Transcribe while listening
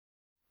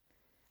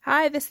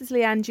Hi, this is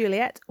Leanne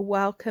Juliet.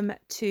 Welcome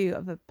to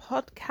the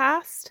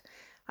podcast.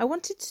 I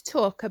wanted to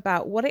talk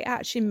about what it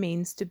actually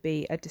means to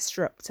be a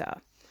disruptor.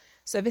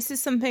 So this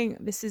is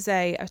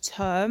a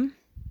term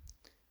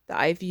that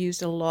I've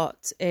used a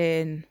lot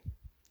in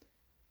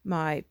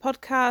my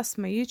podcast,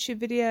 my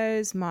YouTube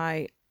videos,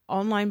 my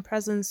online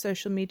presence,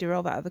 social media,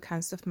 all that other kind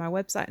of stuff, my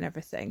website and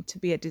everything, to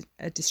be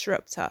a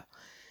disruptor.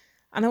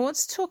 And I want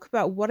to talk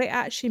about what it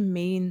actually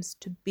means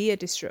to be a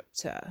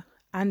disruptor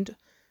and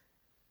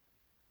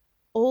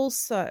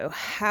also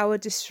how a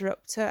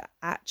disruptor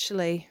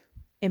actually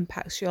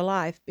impacts your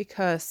life,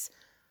 because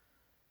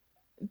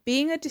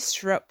being a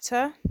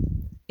disruptor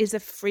is a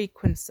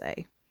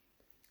frequency.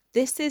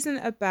 This isn't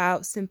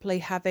about simply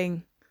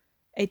having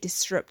a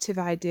disruptive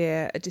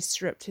idea, a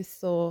disruptive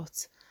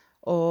thought,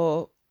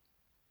 or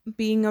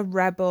being a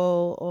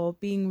rebel or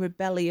being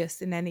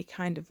rebellious in any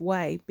kind of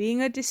way.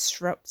 Being a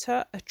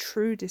disruptor, a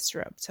true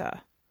disruptor,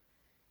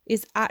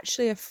 is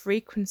actually a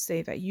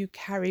frequency that you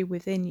carry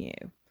within you.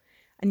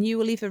 And you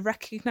will either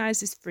recognize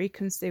this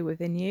frequency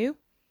within you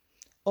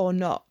or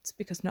not,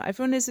 because not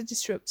everyone is a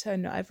disruptor,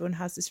 not everyone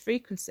has this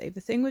frequency. The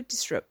thing with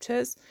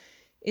disruptors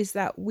is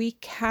that we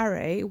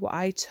carry what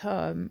I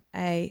term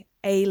a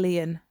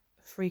alien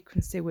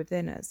frequency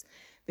within us.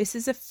 This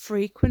is a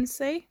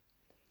frequency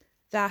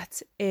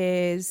that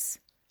is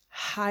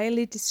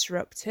highly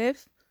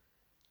disruptive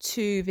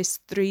to this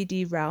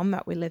 3D realm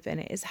that we live in.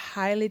 It is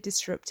highly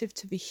disruptive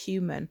to the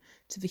human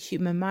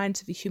mind,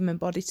 to the human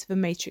body, to the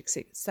matrix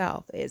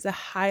itself. It is a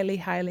highly,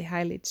 highly,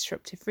 highly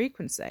disruptive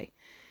frequency.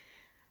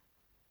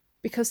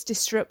 Because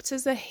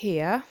disruptors are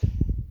here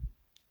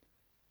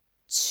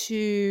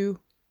to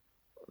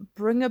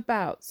bring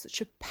about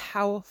such a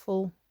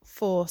powerful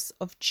force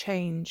of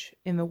change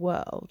in the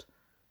world.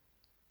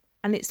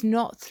 And it's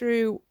not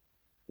through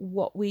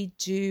what we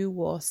do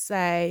or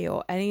say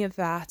or any of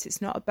that.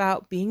 It's not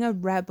about being a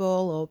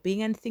rebel or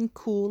being anything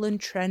cool and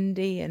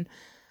trendy and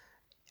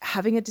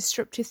having a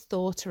disruptive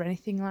thought or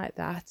anything like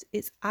that.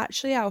 It's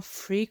actually our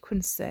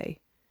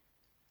frequency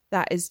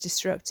that is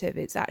disruptive.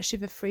 It's actually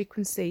the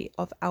frequency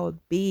of our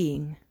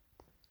being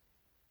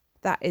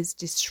that is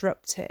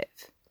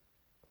disruptive.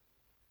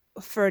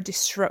 For a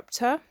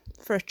disruptor,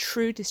 for a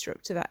true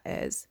disruptor that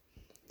is,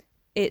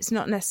 it's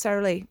not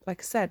necessarily,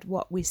 like I said,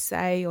 what we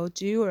say or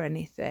do or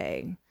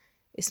anything.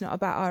 It's not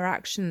about our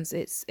actions.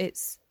 It's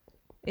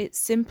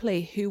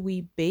simply who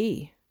we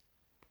be.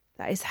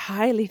 That is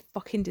highly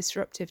fucking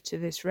disruptive to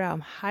this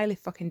realm. Highly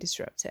fucking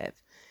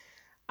disruptive.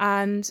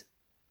 And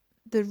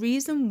the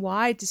reason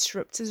why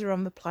disruptors are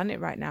on the planet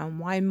right now and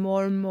why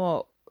more and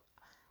more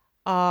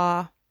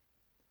are,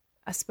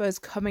 I suppose,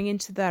 coming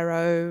into their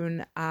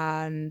own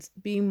and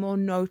being more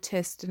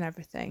noticed and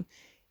everything,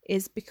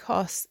 is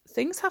because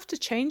things have to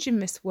change in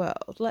this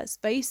world. Let's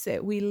face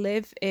it, we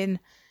live in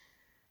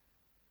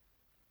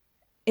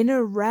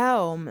a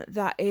realm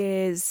that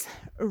is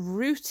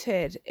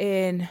rooted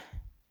in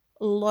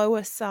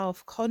lower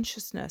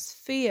self-consciousness,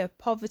 fear,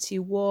 poverty,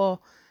 war,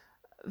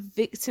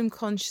 victim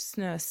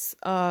consciousness,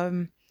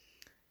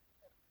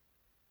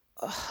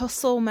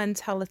 hustle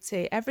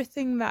mentality,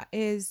 everything that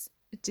is,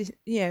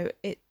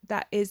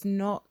 that is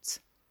not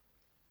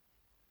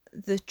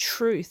the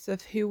truth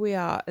of who we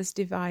are as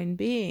divine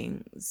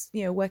beings.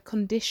 We're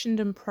conditioned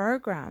and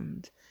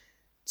programmed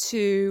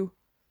to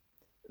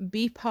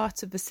be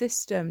part of the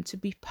system, to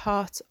be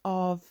part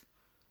of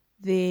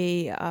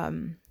the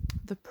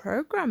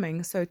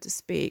programming, so to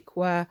speak,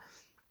 where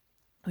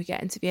we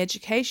get into the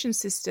education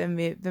system,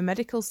 the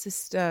medical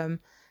system,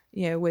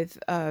 with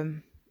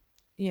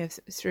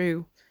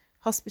through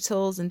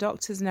hospitals and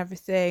doctors and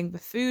everything, the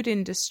food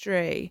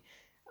industry,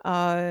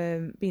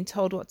 being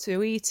told what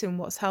to eat and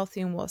what's healthy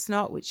and what's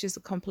not, which is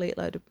a complete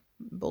load of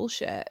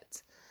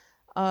bullshit.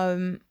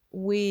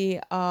 We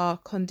are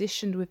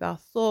conditioned with our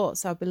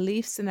thoughts, our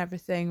beliefs and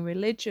everything,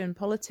 religion,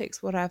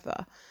 politics,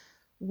 whatever,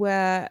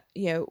 where,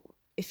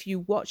 if you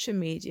watch a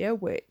media,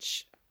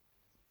 which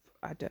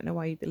I don't know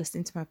why you'd be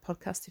listening to my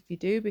podcast if you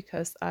do,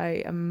 because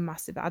I am a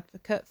massive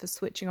advocate for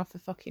switching off the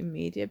fucking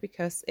media,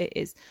 because it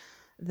is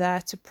there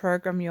to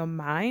program your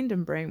mind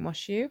and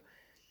brainwash you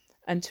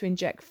and to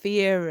inject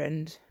fear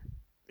and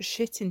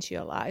shit into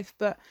your life.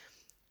 But,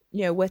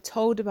 we're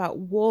told about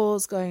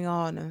wars going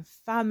on and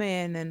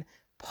famine and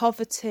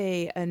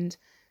poverty, and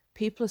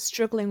people are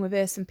struggling with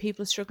this and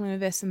people are struggling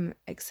with this, and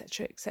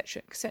etc.,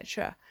 etc.,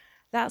 etc.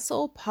 That's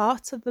all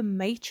part of the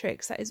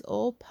matrix. That is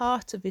all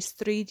part of this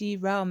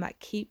 3D realm that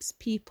keeps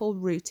people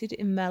rooted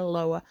in their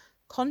lower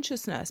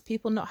consciousness.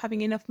 People not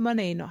having enough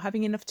money, not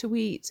having enough to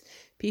eat,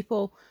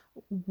 people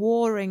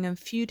warring and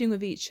feuding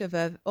with each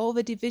other, all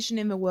the division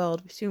in the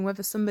world between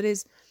whether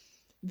somebody's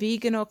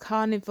vegan or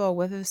carnivore,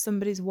 whether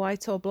somebody's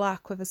white or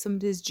black, whether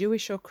somebody's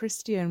Jewish or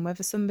Christian,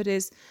 whether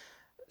somebody's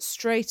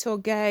straight or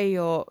gay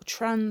or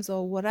trans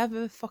or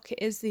whatever the fuck it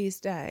is these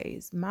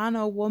days, man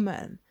or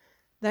woman.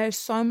 There's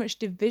so much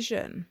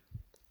division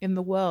in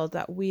the world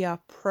that we are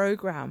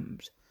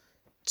programmed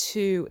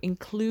to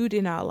include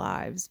in our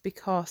lives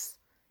because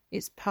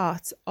it's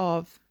part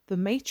of the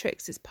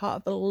matrix, it's part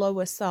of the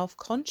lower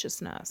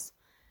self-consciousness.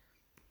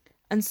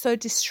 And so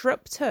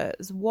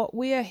disruptors, what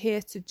we are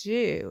here to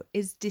do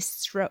is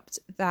disrupt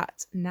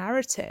that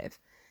narrative.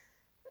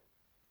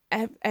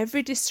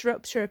 Every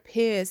disruptor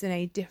appears in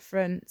a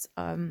different,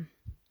 I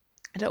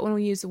don't want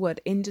to use the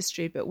word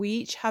industry, but we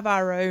each have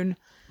our own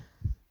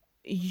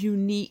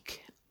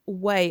unique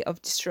way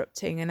of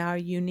disrupting and our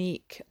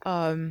unique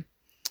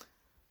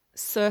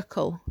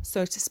circle,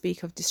 so to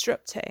speak, of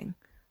disrupting.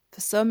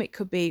 For some, it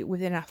could be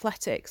within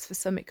athletics. For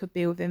some, it could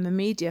be within the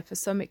media. For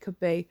some, it could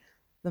be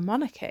the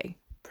monarchy.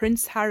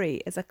 Prince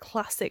Harry is a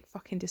classic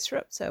fucking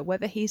disruptor,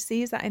 whether he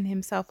sees that in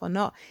himself or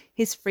not.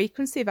 His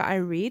frequency that I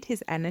read,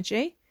 his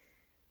energy,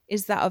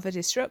 is that of a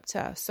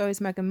disruptor. So is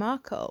Meghan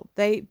Markle.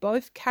 They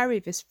both carry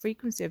this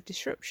frequency of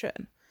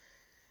disruption.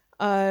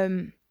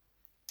 Andrew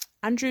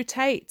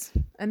Tate,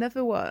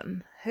 another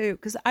one who,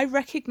 because I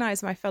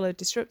recognize my fellow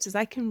disruptors,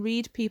 I can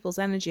read people's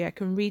energy, I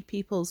can read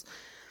people's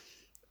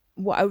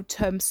what I would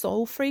term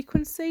soul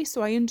frequency.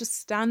 So I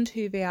understand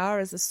who they are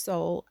as a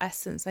soul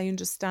essence. I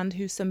understand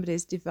who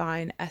somebody's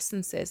divine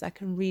essence is. I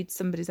can read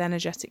somebody's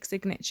energetic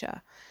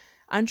signature.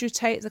 Andrew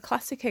Tate is a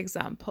classic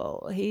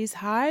example. He's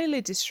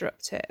highly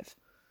disruptive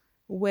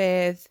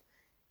with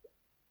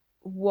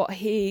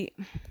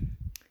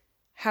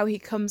how he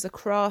comes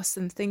across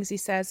and things he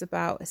says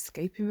about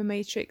escaping the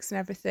matrix and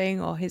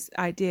everything, or his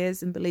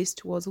ideas and beliefs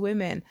towards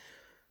women.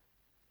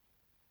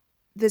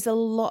 There's a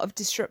lot of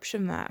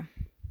disruption there.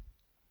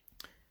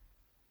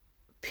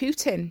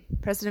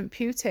 President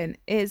Putin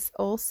is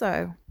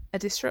also a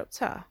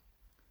disruptor.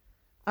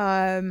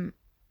 And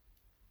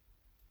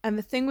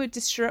the thing with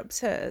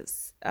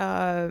disruptors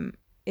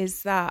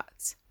is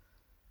that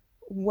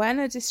when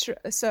a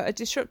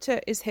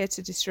disruptor is here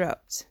to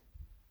disrupt.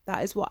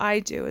 That is what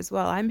I do as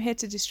well. I'm here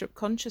to disrupt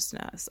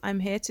consciousness. I'm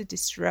here to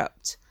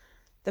disrupt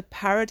the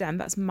paradigm.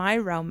 That's my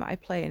realm that I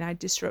play in. I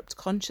disrupt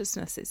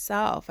consciousness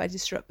itself. I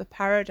disrupt the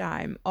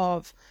paradigm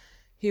of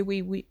who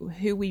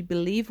we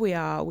believe we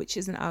are, which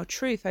isn't our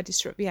truth. I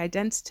disrupt the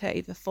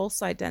identity, the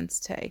false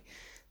identity.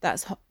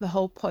 That's the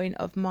whole point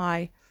of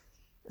my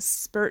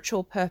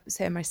spiritual purpose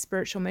here. My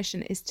spiritual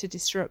mission is to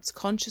disrupt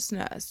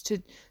consciousness,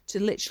 to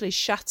literally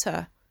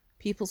shatter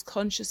people's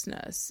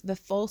consciousness, the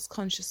false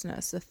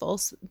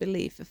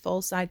belief, the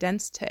false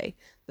identity,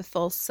 the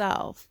false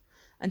self,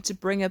 and to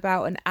bring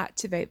about and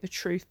activate the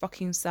true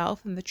fucking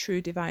self and the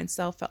true divine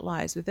self that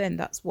lies within.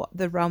 That's what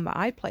the realm that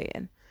I play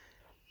in.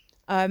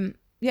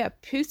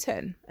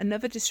 Putin,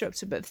 another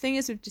disruptor. But the thing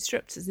is with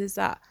disruptors is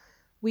that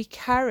we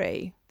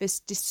carry this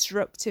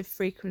disruptive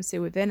frequency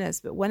within us,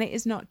 but when it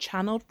is not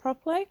channeled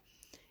properly,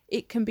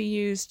 it can be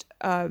used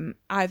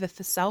either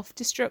for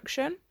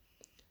self-destruction,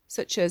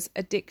 such as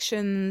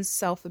addictions,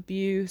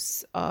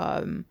 self-abuse,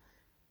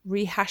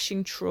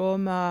 rehashing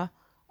trauma,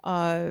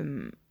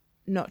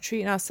 not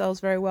treating ourselves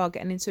very well,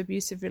 getting into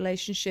abusive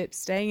relationships,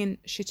 staying in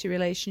shitty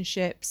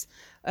relationships,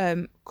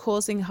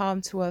 causing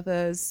harm to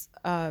others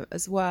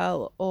as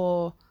well,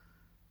 or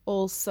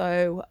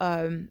also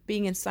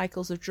being in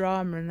cycles of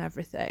drama and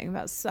everything.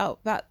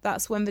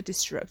 That's when the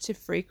disruptive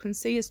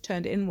frequency is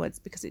turned inwards,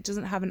 because it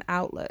doesn't have an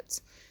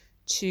outlet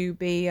to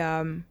be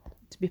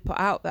put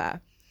out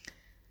there.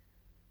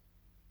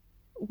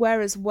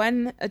 Whereas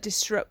when a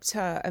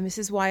disruptor, and this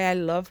is why I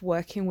love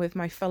working with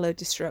my fellow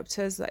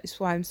disruptors, that is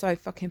why I'm so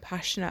fucking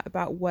passionate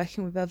about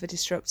working with other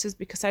disruptors,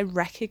 because I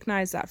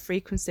recognize that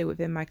frequency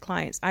within my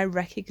clients. I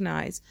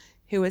recognize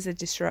who is a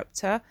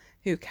disruptor,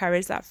 who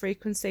carries that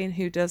frequency and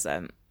who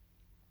doesn't.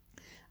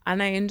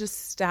 And I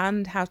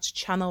understand how to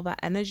channel that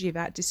energy,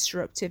 that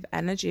disruptive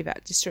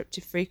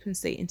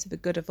frequency into the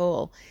good of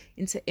all,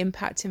 into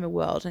impacting the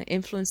world and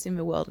influencing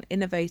the world and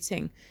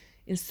innovating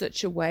in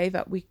such a way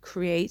that we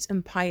create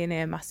and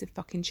pioneer massive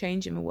fucking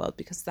change in the world,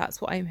 because that's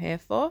what I'm here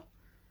for.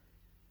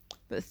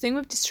 But the thing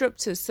with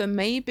disruptors, so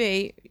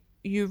maybe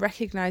you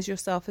recognize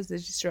yourself as a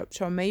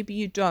disruptor, or maybe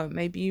you don't.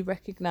 Maybe you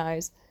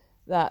recognize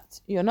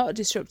that you're not a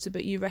disruptor,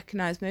 but you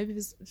recognize maybe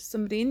there's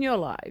somebody in your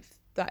life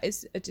that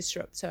is a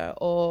disruptor,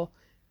 or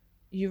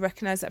you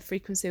recognize that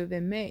frequency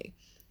within me.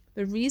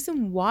 The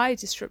reason why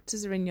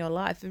disruptors are in your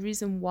life, the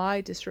reason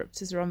why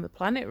disruptors are on the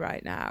planet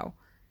right now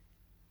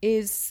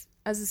is,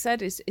 as I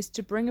said, is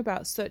to bring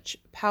about such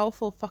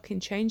powerful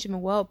fucking change in the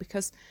world.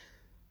 Because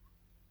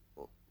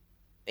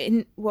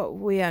in what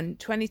we are in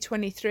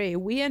 2023,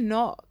 we are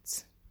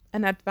not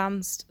an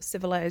advanced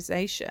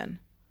civilization.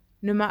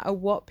 No matter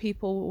what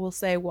people will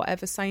say,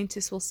 whatever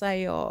scientists will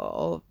say,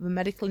 or the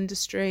medical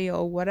industry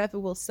or whatever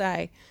will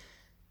say,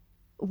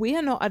 we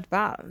are not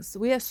advanced.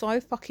 We are so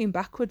fucking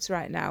backwards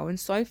right now and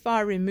so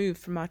far removed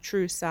from our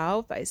true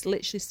self that it's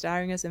literally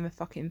staring us in the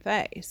fucking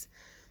face.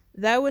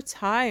 There were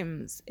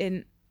times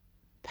in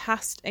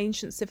past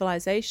ancient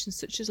civilizations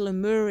such as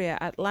Lemuria,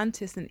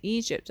 Atlantis and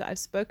Egypt that I've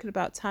spoken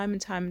about time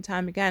and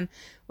time again,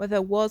 where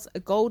there was a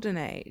golden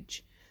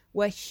age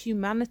where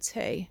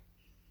humanity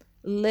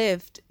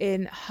lived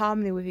in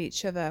harmony with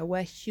each other,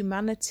 where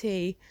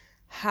humanity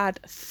had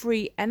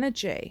free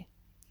energy.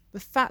 The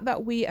fact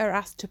that we are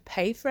asked to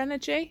pay for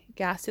energy,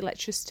 gas,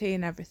 electricity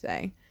and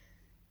everything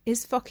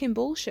is fucking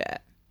bullshit.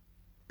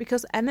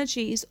 because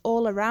energy is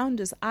all around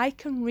us. I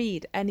can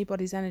read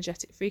anybody's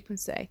energetic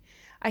frequency.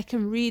 I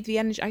can read the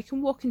energy. I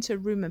can walk into a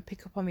room and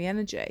pick up on the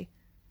energy.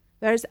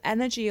 There's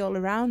energy all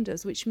around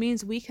us, which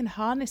means we can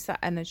harness that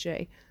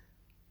energy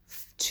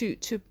to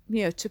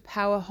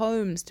power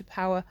homes, to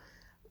power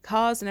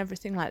cars and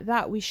everything like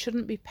that. We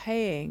shouldn't be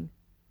paying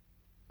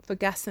for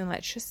gas and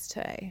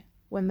electricity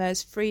when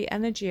there's free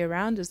energy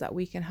around us that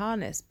we can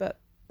harness. But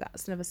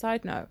that's another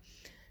side note.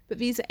 But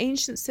these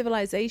ancient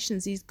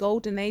civilizations, these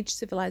golden age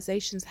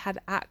civilizations, had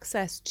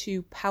access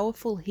to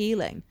powerful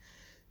healing.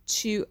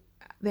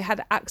 They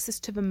had access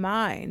to the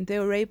mind. They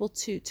were able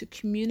to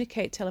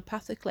communicate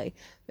telepathically.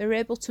 They were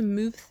able to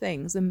move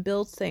things and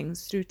build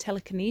things through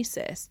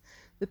telekinesis.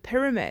 The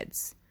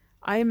pyramids,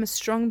 I am a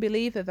strong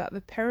believer that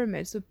the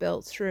pyramids were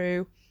built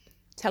through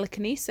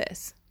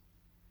telekinesis,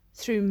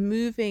 through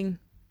moving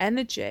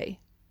energy,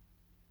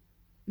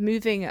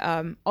 moving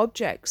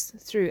objects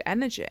through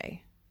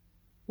energy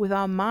with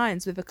our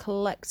minds, with a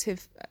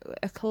collective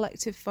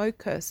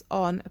focus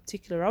on a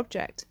particular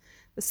object.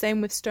 The same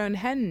with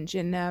Stonehenge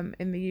in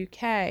the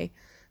UK.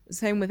 The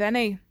same with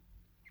any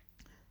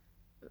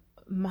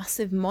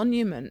massive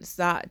monuments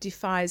that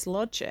defies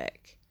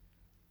logic.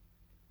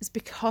 It's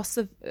because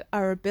of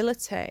our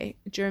ability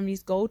during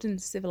these golden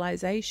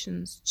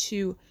civilizations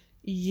to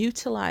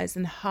utilize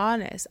and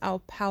harness our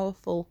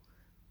powerful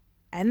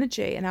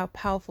energy and our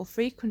powerful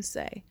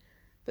frequency.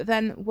 But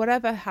then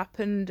whatever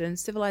happened and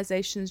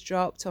civilizations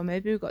dropped, or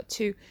maybe we got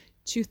too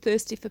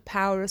thirsty for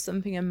power or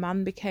something, and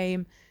man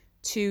became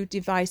too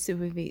divisive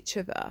with each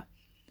other.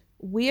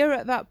 We are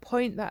at that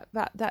point,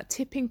 that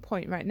tipping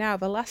point right now.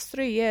 The last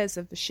 3 years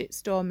of the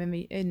shitstorm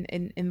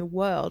in the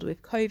world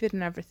with COVID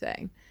and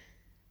everything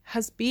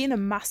has been a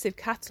massive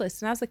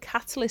catalyst. And as a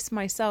catalyst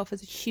myself,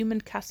 as a human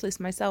catalyst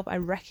myself, I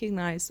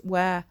recognize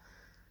where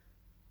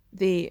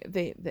the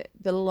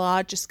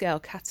larger scale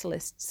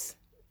catalysts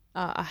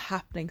are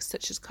happening,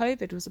 such as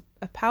COVID was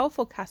a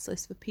powerful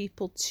catalyst for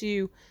people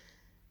to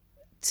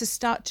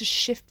start to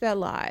shift their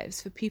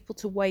lives, for people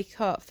to wake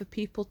up, for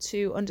people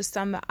to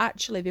understand that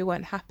actually they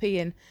weren't happy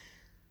in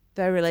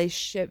their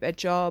relationship, their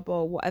job,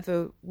 or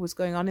whatever was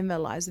going on in their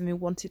lives, and they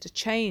wanted to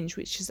change,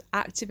 which has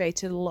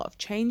activated a lot of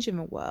change in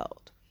the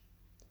world.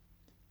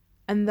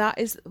 And that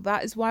is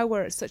why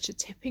we're at such a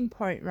tipping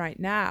point right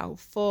now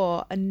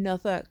for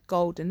another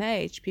golden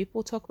age.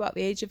 People talk about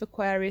the age of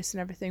Aquarius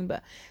and everything,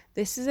 but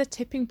this is a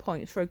tipping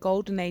point for a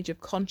golden age of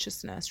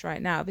consciousness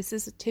right now. This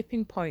is a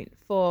tipping point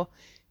for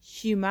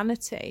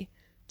humanity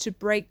to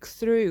break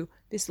through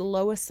this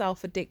lower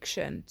self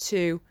addiction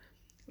to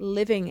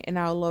living in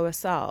our lower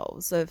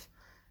selves, of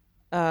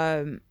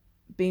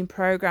being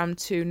programmed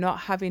to not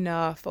have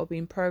enough, or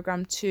being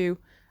programmed to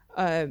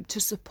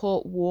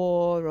support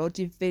war or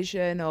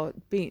division, or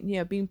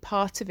being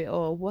part of it,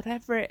 or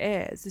whatever it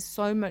is. There's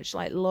so much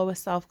like lower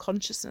self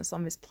consciousness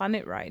on this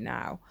planet right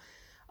now.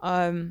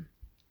 The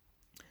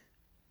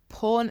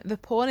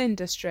porn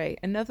industry,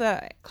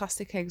 another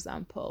classic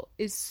example,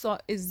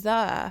 is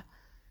there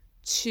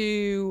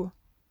to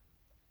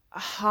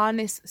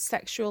harness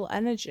sexual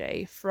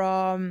energy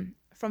from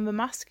the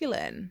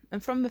masculine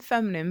and from the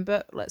feminine.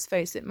 But let's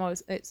face it,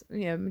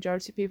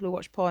 majority of people who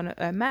watch porn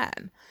are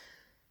men.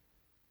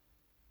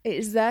 It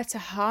is there to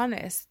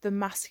harness the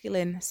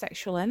masculine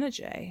sexual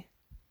energy.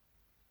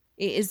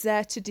 It is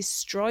there to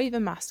destroy the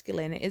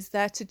masculine. It is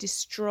there to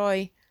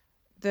destroy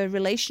the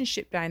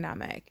relationship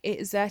dynamic. It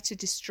is there to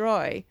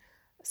destroy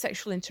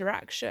sexual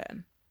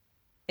interaction.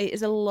 It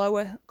is a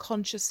lower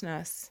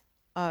consciousness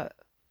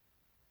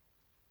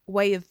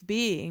way of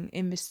being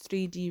in this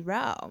 3D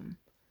realm.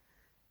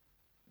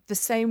 The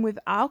same with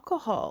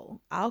alcohol.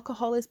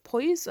 Alcohol is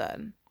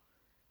poison.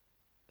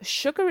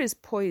 Sugar is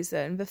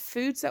poison. The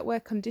foods that we're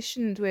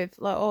conditioned with,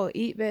 like, oh,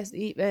 eat this,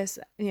 this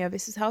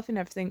is healthy and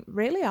everything,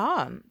 really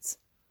aren't.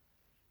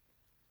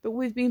 But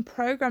we've been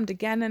programmed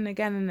again and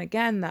again and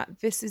again that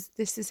this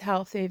is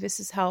healthy,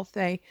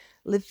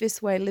 live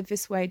this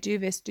way, do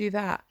this, do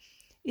that.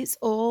 It's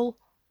all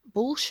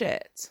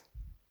bullshit.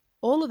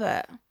 All of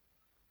it.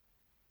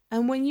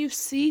 And when you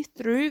see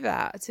through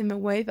that in the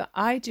way that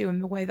I do and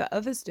the way that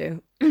others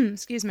do,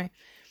 excuse me,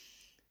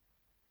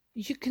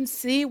 you can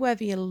see where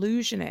the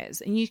illusion is,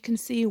 and you can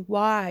see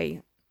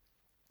why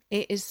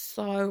it is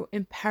so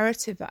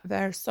imperative that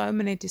there are so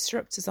many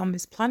disruptors on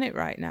this planet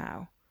right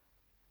now.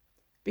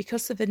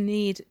 Because of the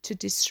need to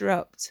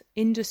disrupt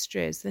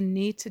industries, the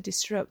need to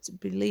disrupt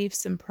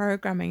beliefs and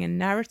programming and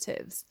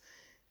narratives,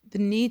 the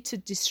need to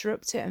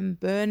disrupt it and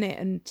burn it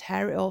and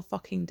tear it all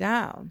fucking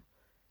down.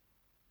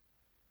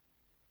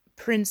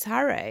 Prince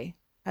Harry,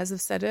 as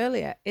I've said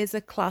earlier, is a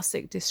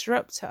classic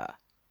disruptor.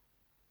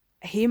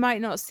 He might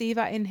not see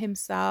that in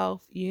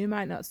himself. You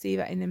might not see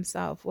that in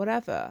himself,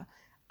 whatever.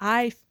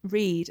 I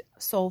read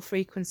soul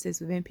frequencies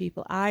within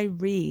people. I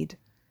read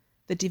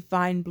the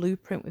divine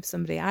blueprint with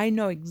somebody. I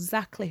know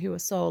exactly who a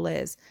soul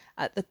is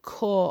at the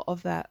core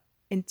of their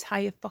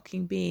entire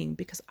fucking being,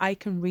 because I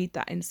can read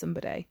that in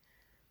somebody.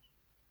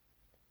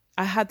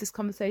 I had this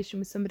conversation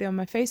with somebody on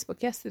my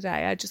Facebook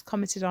yesterday. I just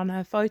commented on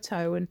her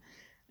photo, and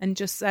and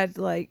just said,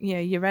 like,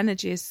 your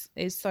energy is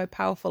so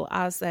powerful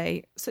as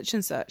a such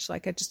and such.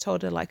 Like, I just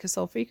told her, like, a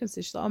soul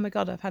frequency. She's like, oh my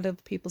God, I've had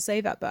other people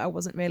say that, but I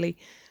wasn't really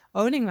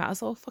owning that. I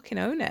was like, fucking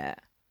own it,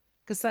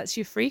 because that's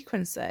your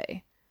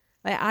frequency.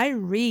 Like, I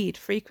read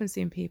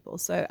frequency in people,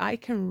 so I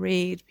can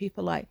read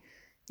people like,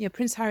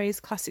 Prince Harry is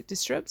classic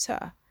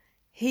disruptor.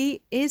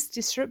 He is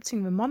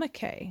disrupting the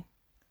monarchy,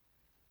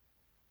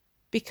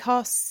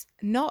 because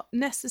not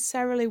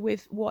necessarily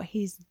with what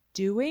he's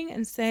doing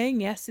and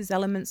saying. Yes, there's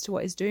elements to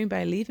what he's doing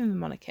by leaving the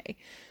monarchy,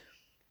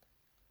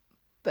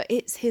 but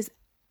it's his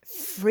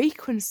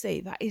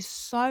frequency that is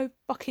so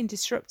fucking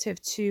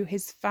disruptive to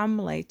his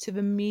family, to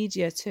the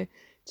media, to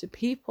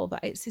people,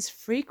 that it's his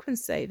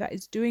frequency that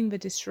is doing the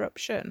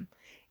disruption.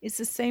 It's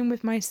the same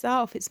with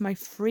myself. It's my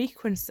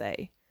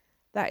frequency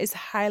that is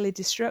highly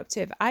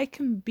disruptive. I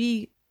can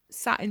be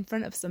sat in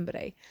front of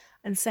somebody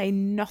and say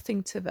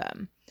nothing to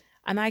them,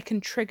 and I can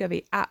trigger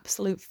the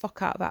absolute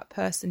fuck out of that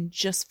person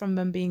just from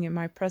them being in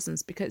my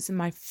presence, because it's in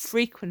my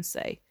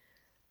frequency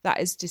that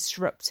is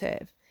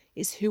disruptive.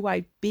 It's who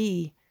I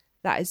be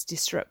that is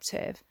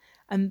disruptive.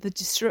 And the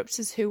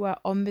disruptors who are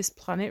on this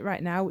planet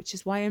right now, which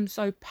is why I'm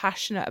so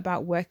passionate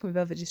about working with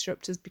other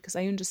disruptors, because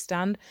I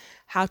understand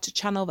how to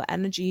channel the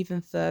energy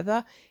even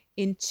further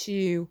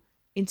into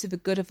the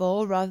good of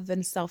all, rather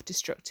than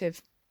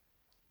self-destructive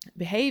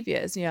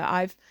behaviors.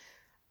 I've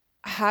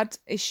had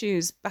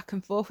issues back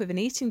and forth with an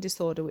eating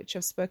disorder, which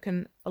I've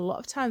spoken a lot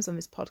of times on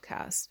this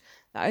podcast.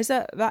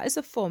 That is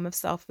a form of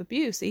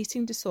self-abuse.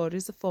 Eating disorder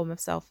is a form of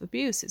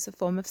self-abuse. It's a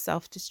form of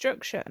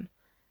self-destruction.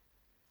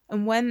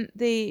 And when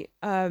the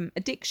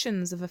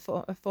addictions of a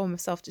form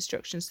of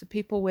self-destruction, so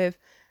people with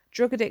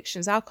drug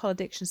addictions, alcohol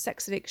addictions,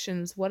 sex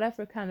addictions,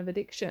 whatever kind of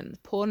addictions,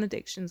 porn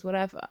addictions,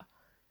 whatever,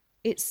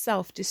 it's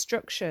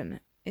self-destruction.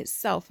 It's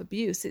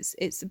self-abuse.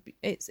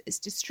 It's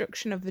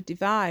destruction of the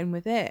divine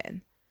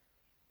within.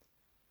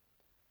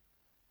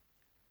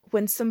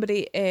 When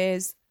somebody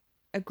is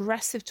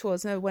aggressive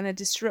towards another, when a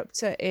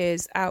disruptor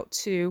is out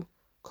to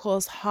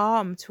cause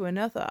harm to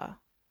another,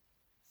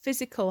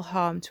 physical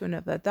harm to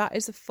another, that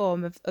is a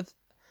form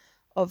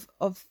of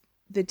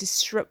the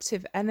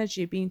disruptive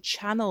energy being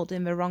channeled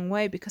in the wrong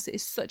way, because it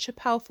is such a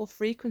powerful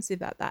frequency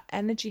that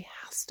energy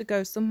has to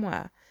go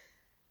somewhere.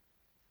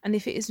 And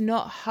if it is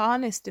not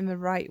harnessed in the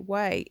right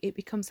way, it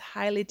becomes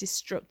highly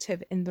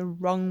destructive in the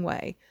wrong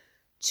way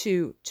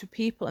to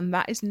people. And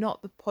that is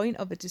not the point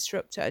of a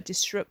disruptor.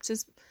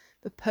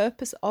 The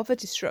purpose of a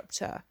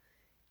disruptor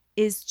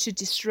is to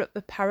disrupt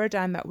the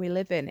paradigm that we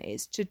live in,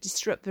 is to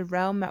disrupt the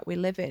realm that we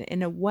live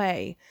in a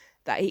way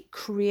that it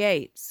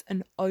creates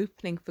an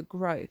opening for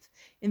growth,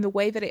 in the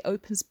way that it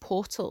opens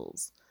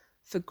portals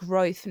for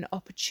growth and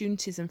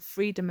opportunities and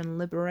freedom and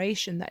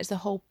liberation. That is the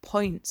whole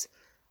point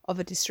of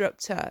a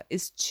disruptor,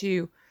 is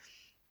to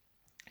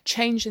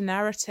change the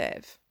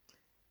narrative.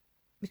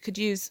 We could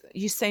use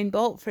Usain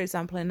Bolt, for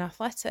example, in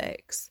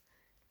athletics.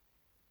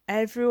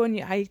 I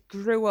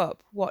grew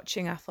up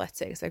watching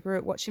athletics. I grew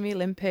up watching the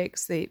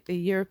Olympics, the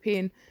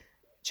European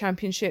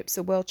Championships,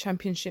 the World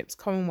Championships,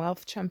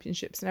 Commonwealth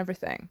Championships, and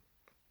everything.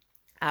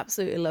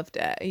 Absolutely loved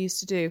it. I used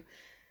to do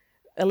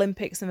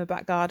Olympics in the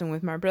back garden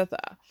with my brother.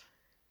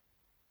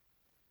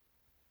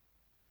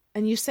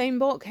 And Usain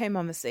Bolt came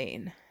on the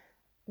scene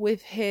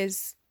with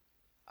his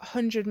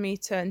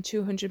 100-meter and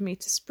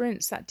 200-meter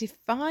sprints that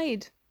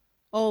defied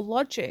all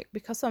logic,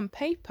 because on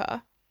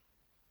paper,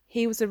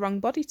 he was the wrong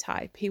body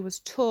type. He was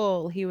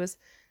tall, he was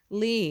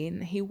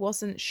lean, he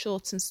wasn't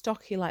short and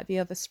stocky like the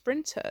other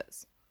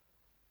sprinters.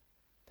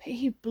 But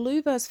he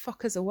blew those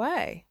fuckers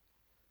away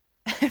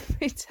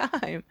every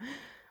time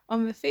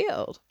on the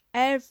field,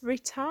 every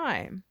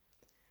time.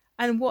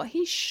 And what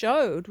he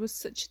showed was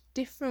such a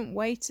different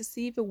way to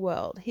see the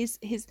world. His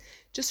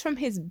just from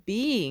his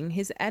being,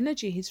 his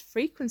energy, his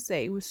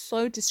frequency was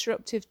so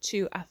disruptive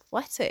to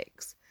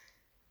athletics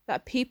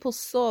that people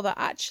saw that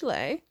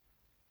actually,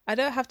 I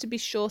don't have to be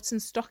short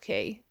and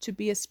stocky to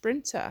be a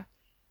sprinter.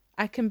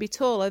 I can be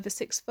tall, over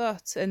 6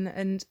 foot,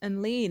 and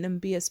lean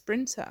and be a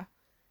sprinter.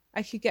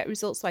 I could get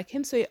results like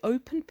him. So it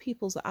opened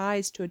people's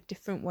eyes to a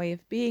different way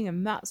of being.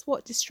 And that's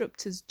what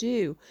disruptors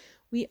do.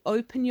 We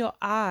open your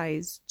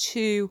eyes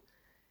to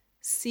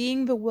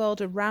seeing the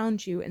world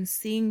around you and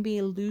seeing the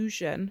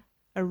illusion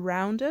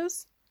around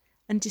us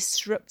and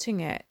disrupting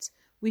it.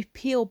 We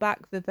peel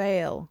back the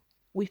veil.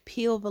 We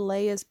peel the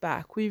layers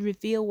back. We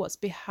reveal what's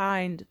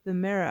behind the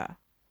mirror.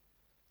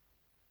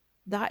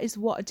 That is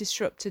what a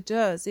disruptor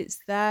does. It's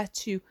there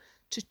to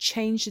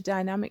change the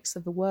dynamics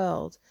of the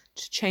world,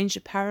 to change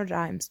the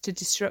paradigms, to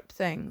disrupt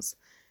things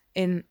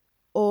in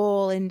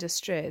all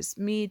industries: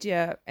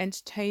 media,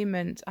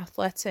 entertainment,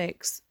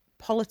 athletics,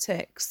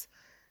 politics,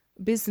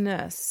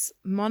 business,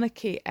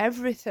 monarchy,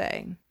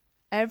 everything.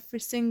 Every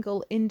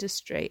single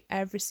industry,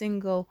 every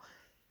single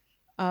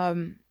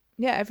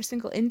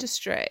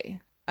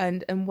industry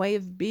and way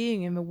of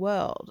being in the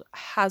world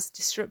has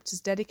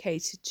disruptors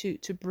dedicated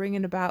to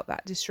bringing about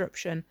that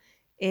disruption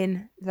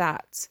in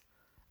that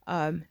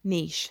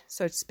niche,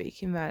 so to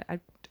speak. In that, I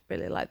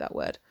really like that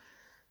word.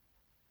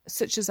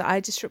 Such as I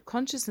disrupt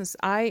consciousness.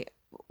 I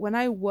when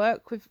I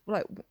work with,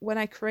 like, when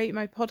I create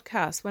my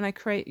podcast, when I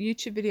create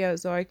YouTube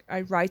videos, or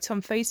I write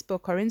on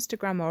Facebook or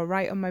Instagram, or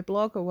write on my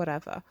blog or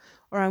whatever,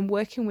 or I'm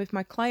working with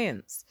my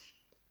clients,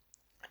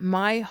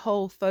 my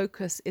whole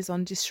focus is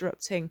on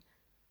disrupting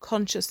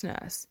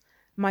consciousness.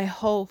 My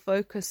whole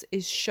focus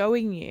is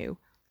showing you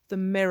the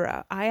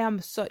mirror. I am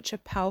such a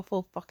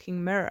powerful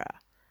fucking mirror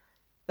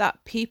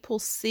that people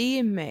see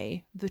in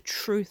me the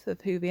truth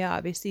of who they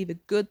are. They see the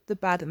good, the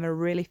bad, and the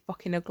really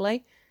fucking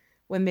ugly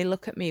when they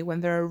look at me, when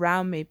they're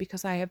around me,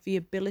 because I have the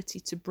ability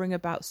to bring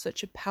about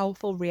such a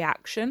powerful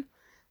reaction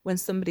when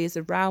somebody is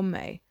around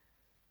me,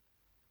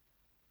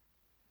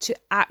 to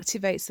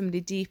activate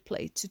somebody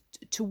deeply,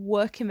 to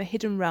work in the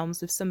hidden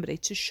realms of somebody,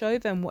 to show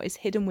them what is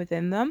hidden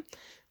within them,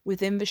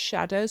 within the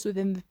shadows,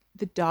 within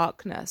the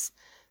darkness,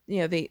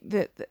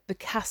 the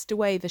cast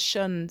away, the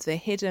shunned, the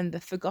hidden,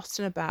 the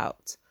forgotten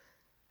about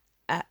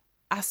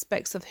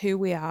aspects of who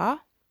we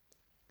are,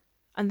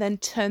 and then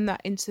turn that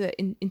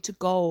into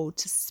gold,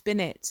 to spin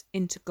it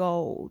into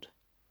gold.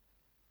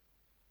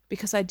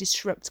 Because I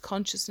disrupt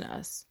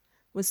consciousness.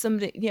 When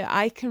somebody,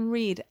 I can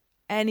read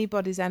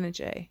anybody's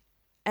energy,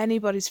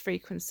 anybody's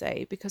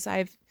frequency, because I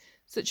have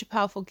such a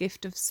powerful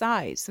gift of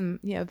sight and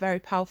very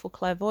powerful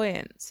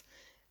clairvoyance.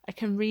 I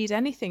can read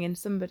anything in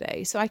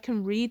somebody. So I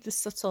can read the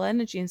subtle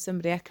energy in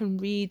somebody. I can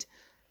read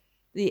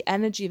the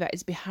energy that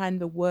is behind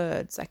the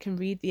words. I can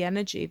read the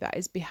energy that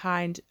is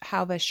behind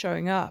how they're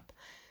showing up.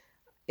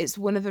 It's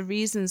one of the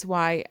reasons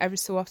why every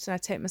so often I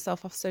take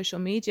myself off social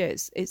media.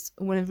 It's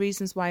one of the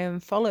reasons why I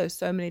unfollow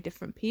so many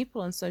different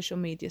people on social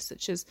media,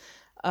 such as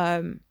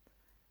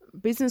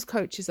business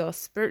coaches or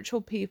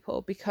spiritual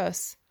people,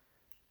 because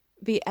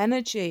the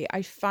energy,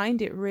 I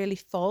find it really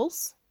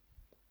false.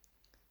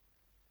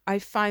 I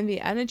find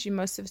the energy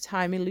most of the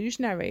time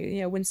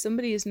illusionary. When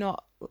somebody is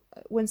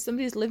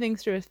living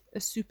through a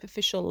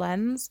superficial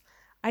lens,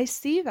 I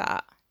see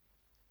that.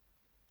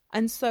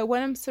 And so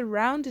when I'm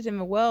surrounded in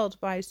the world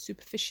by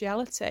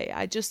superficiality,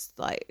 I just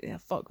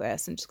fuck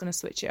this, I'm just going to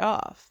switch it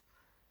off.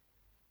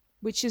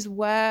 Which is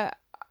where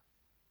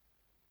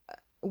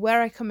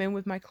I come in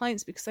with my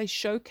clients, because I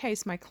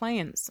showcase my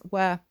clients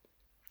where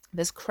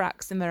there's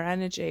cracks in their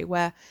energy,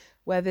 where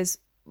there's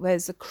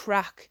a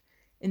crack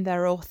in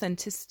their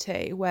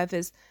authenticity, where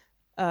there's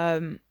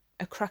a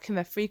crack in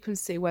their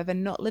frequency, where they're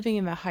not living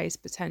in their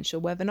highest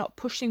potential, where they're not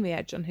pushing the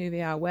edge on who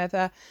they are, where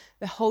they're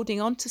holding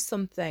on to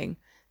something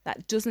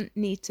that doesn't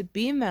need to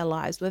be in their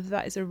lives, whether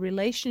that is a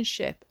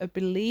relationship, a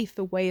belief,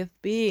 a way of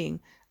being,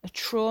 a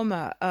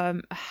trauma, a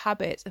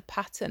habit, a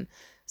pattern,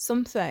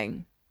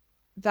 something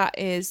that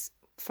is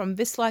from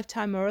this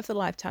lifetime or other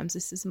lifetimes.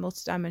 This is a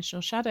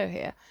multidimensional shadow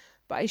here.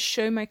 But I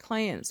show my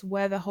clients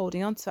where they're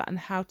holding on to that and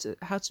how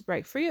to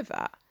break free of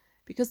that,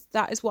 because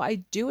that is what I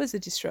do as a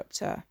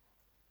disruptor.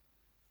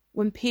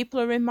 When people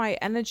are in my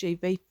energy,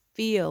 they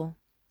feel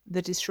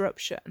the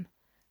disruption.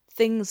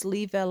 Things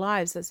leave their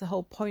lives. That's the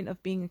whole point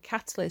of being a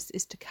catalyst,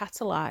 is to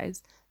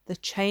catalyze the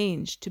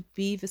change, to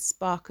be the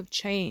spark of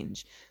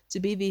change, to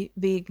be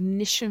the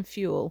ignition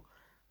fuel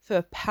for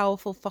a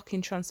powerful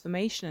fucking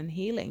transformation and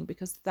healing,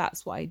 because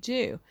that's what I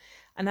do.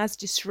 And as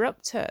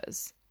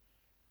disruptors,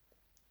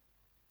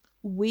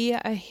 we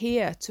are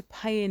here to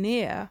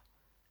pioneer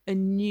a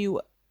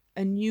new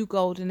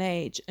golden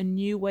age, a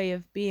new way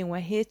of being. We're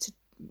here to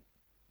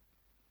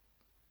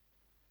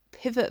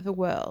pivot the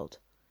world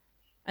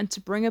and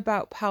to bring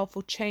about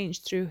powerful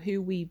change through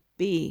who we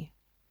be,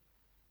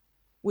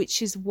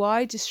 which is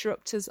why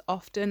disruptors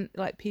often,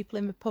 like people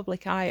in the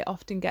public eye,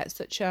 often get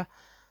such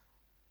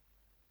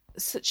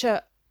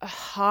a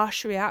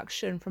harsh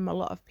reaction from a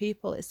lot of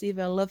people. It's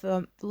either love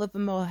them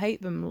or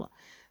hate them.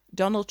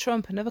 Donald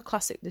Trump, another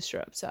classic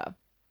disruptor,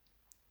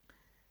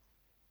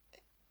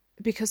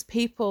 because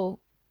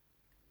people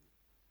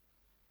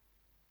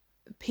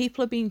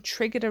are being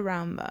triggered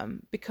around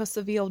them because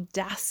of the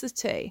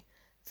audacity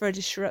for a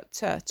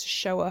disruptor to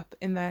show up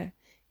in their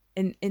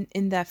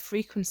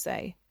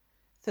frequency,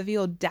 for the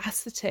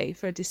audacity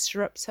for a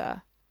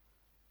disruptor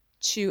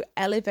to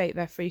elevate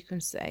their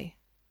frequency,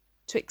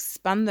 to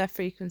expand their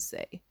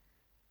frequency,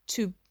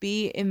 to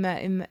be in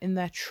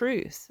their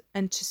truth,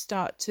 and to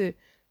start to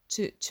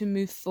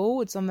move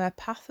forwards on their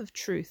path of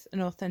truth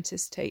and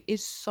authenticity,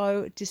 is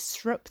so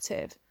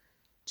disruptive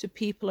to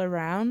people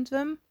around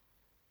them.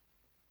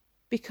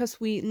 Because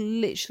we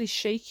literally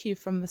shake you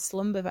from the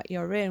slumber that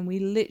you're in. We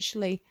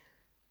literally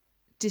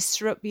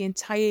disrupt the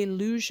entire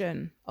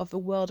illusion of the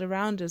world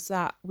around us,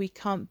 that we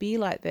can't be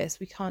like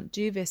this, we can't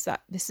do this,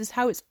 that this is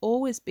how it's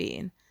always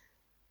been.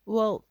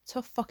 Well,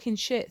 tough fucking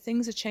shit,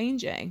 things are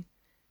changing.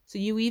 So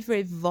you either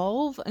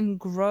evolve and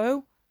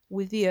grow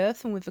with the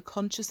earth and with the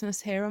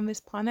consciousness here on this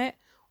planet,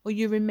 or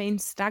you remain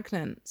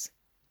stagnant.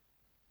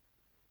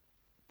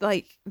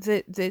 Those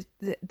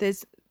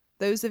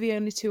are the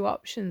only two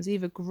options: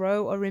 either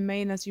grow or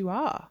remain as you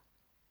are.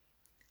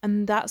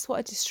 And that's what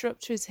a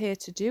disruptor is here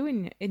to do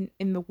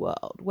in the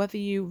world. Whether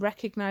you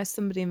recognize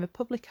somebody in the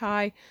public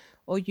eye,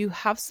 or you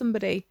have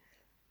somebody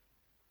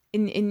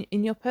in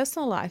your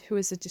personal life who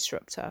is a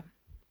disruptor,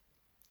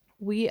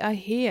 we are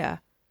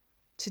here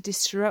to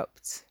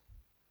disrupt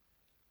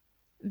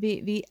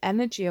the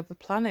energy of a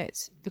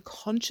planet, the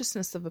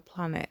consciousness of a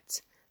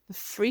planet, the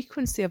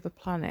frequency of a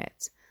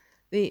planet,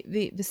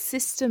 the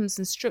systems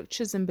and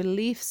structures and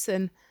beliefs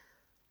and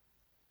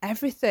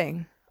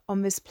everything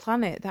on this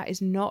planet that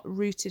is not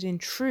rooted in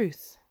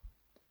truth.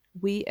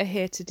 We are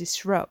here to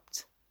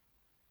disrupt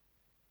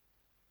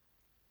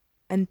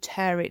and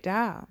tear it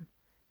down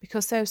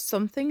because there's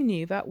something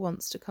new that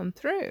wants to come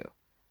through,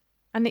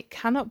 and it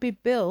cannot be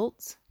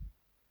built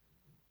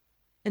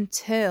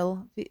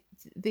until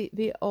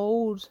the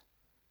old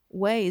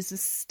ways, the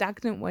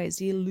stagnant ways,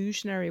 the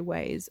illusionary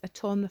ways are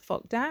torn the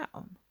fuck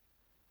down.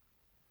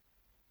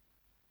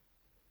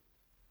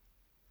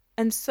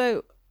 And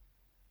so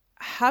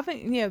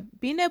having,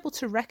 being able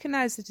to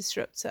recognize the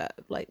disruptor,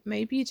 like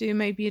maybe you do,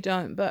 maybe you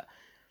don't, but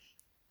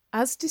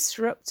as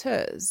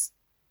disruptors,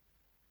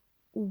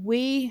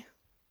 we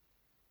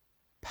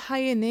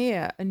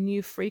pioneer a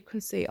new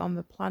frequency on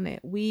the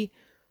planet. We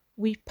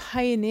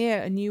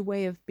pioneer a new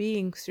way of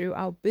being through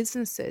our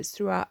businesses,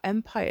 through our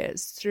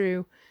empires,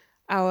 through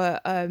our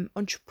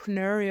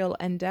entrepreneurial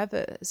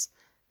endeavors,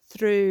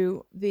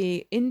 through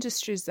the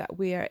industries that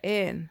we are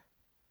in,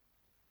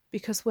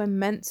 because we're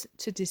meant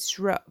to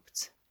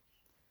disrupt.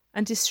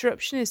 And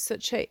disruption is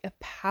such a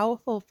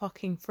powerful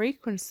fucking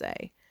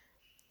frequency,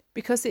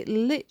 because it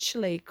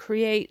literally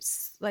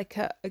creates like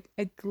a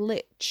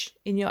glitch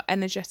in your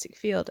energetic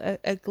field,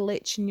 a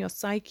glitch in your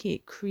psyche.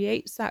 It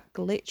creates that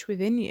glitch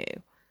within you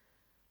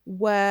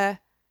where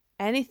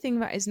anything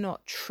that is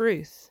not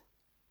truth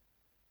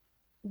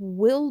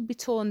will be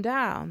torn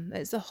down.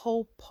 That's the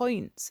whole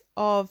point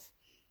of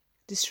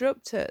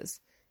disruptors,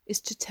 is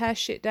to tear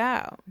shit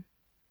down.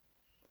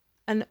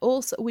 And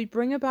also we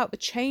bring about the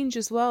change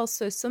as well.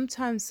 So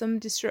sometimes some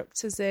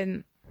disruptors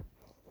and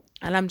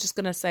I'm just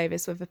going to say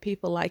this whether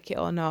people like it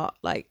or not,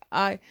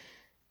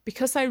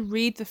 because I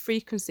read the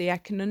frequency, I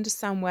can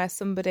understand where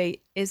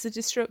somebody is a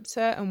disruptor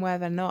and where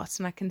they're not,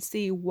 and I can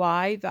see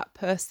why that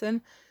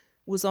person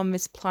was on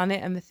this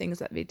planet and the things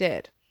that they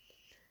did.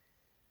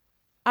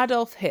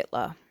 Adolf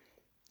Hitler.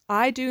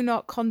 I do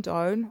not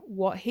condone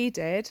what he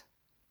did.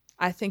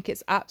 I think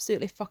it's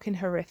absolutely fucking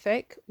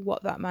horrific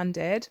what that man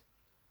did.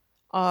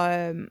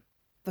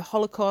 The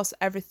Holocaust,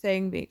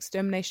 everything, the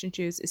extermination of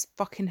Jews is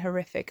fucking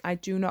horrific. I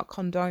do not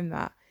condone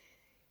that.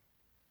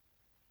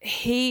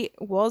 He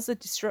was a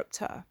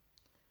disruptor,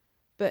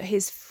 but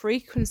his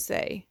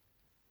frequency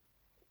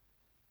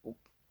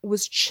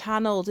was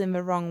channeled in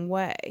the wrong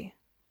way.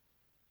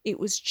 It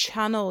was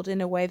channeled in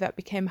a way that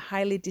became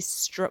highly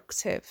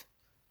destructive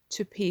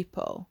to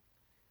people.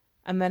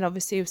 And then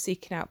obviously he was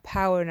seeking out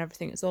power and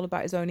everything. It's all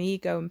about his own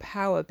ego and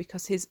power,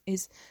 because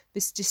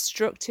this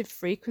destructive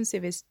frequency,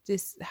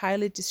 this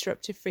highly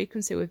disruptive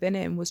frequency within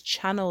him was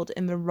channeled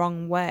in the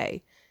wrong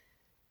way.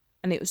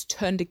 And it was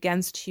turned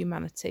against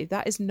humanity.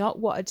 That is not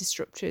what a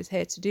disruptor is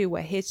here to do.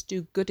 We're here to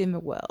do good in the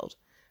world.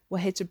 We're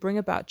here to bring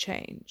about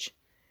change.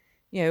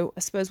 I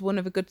suppose one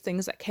of the good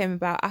things that came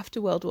about after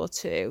World War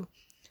II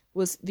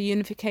was the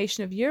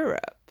unification of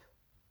Europe,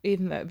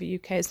 even though the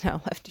UK has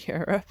now left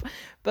Europe.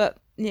 But,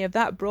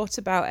 that brought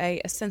about a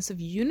sense of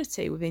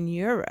unity within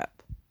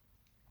Europe.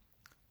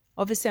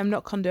 Obviously, I'm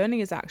not condoning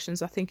his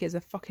actions. I think he's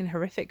a fucking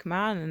horrific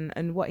man.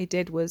 And what he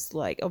did was,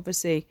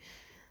 obviously,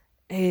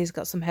 he's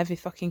got some heavy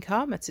fucking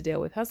karma to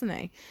deal with, hasn't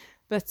he?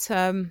 But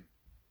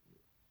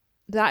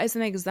that is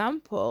an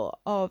example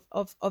of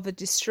a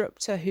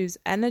disruptor whose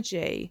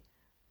energy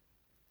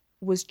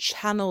was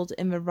channeled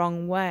in the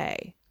wrong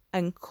way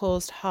and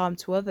caused harm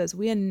to others.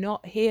 We are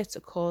not here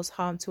to cause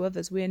harm to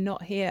others. We are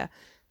not here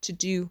to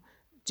do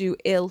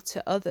ill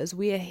to others.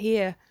 We are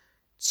here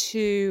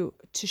to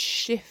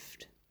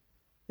shift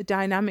the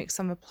dynamics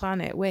on the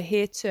planet. We're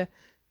here to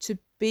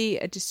be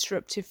a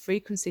disruptive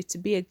frequency, to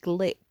be a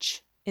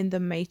glitch in the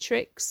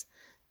matrix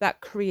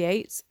that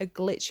creates a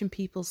glitch in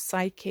people's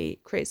psyche.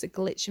 It creates a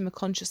glitch in the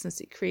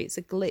consciousness. It creates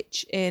a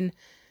glitch in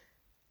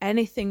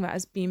anything that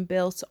has been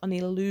built on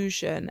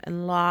illusion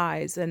and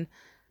lies and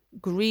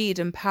greed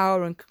and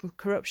power and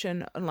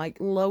corruption and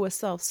lower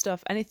self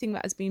stuff. Anything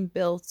that has been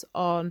built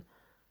on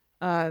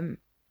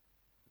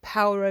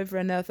power over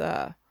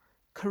another,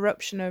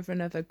 corruption over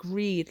another,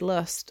 greed,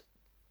 lust,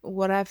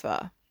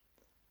 whatever,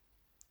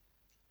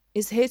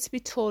 is here to be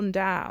torn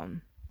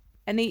down.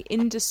 Any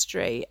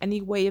industry,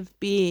 any way of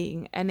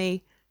being,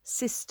 any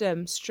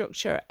system,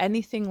 structure,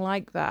 anything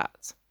like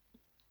that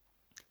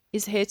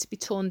is here to be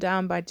torn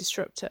down by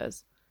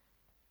disruptors,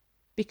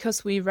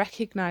 because we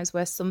recognize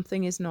where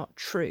something is not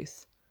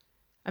truth,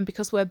 and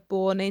because we're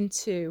born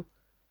into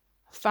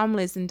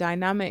families and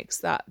dynamics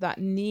that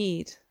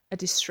need a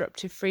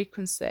disruptive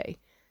frequency,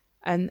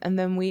 and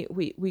then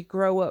we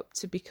grow up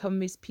to become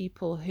these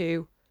people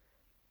who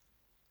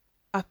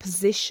are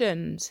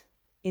positioned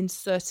in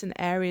certain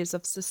areas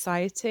of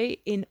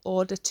society in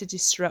order to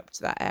disrupt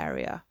that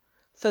area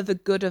for the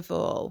good of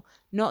all,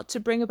 not to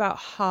bring about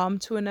harm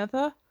to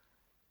another.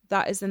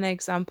 That is an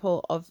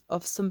example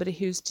of somebody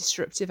whose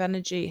disruptive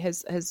energy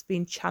has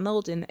been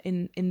channeled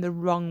in the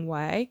wrong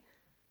way.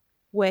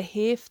 We're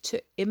here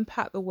to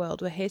impact the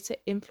world. We're here to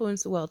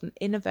influence the world and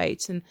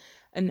innovate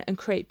and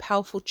create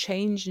powerful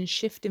change and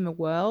shift in the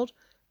world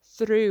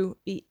through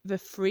the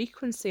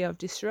frequency of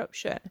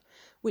disruption,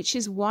 which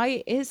is why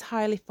it is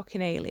highly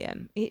fucking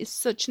alien. It is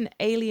such an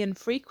alien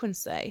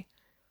frequency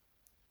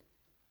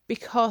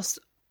because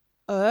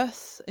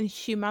Earth and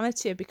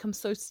humanity have become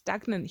so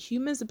stagnant.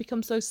 Humans have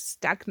become so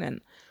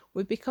stagnant.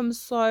 We've become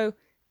so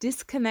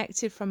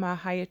disconnected from our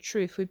higher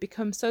truth. We've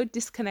become so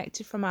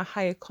disconnected from our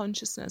higher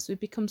consciousness. We've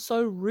become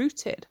so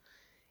rooted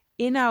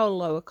in our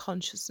lower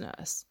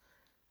consciousness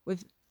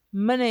with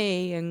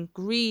money and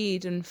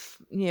greed and,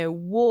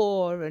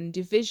 war and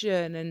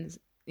division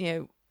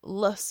and,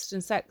 lust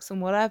and sex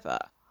and whatever,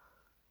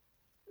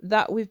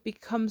 that we've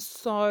become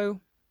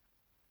so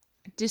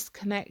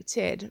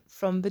disconnected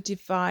from the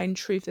divine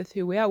truth of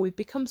who we are. We've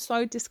become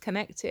so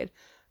disconnected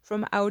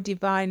from our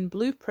divine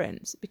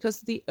blueprint,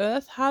 because the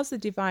earth has a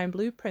divine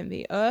blueprint.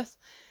 The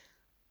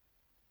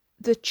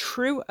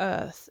true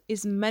earth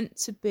is meant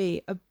to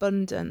be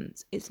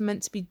abundant. It's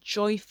meant to be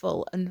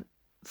joyful and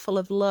full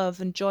of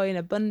love and joy and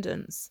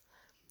abundance.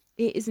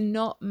 It is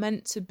not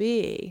meant to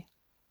be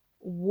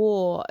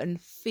war and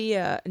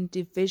fear and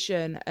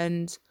division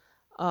and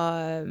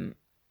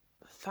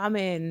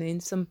famine in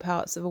some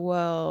parts of the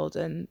world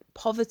and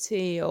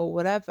poverty or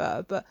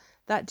whatever. But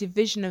that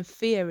division and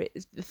fear,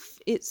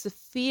 it's the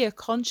fear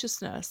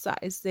consciousness that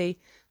is the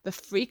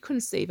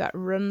frequency that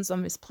runs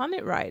on this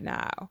planet right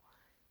now.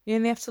 You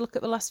only have to look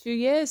at the last few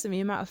years and the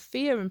amount of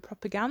fear and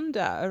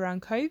propaganda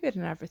around COVID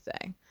and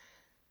everything.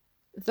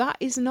 That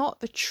is not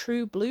the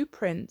true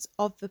blueprint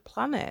of the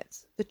planet.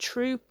 The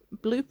true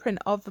blueprint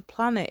of the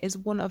planet is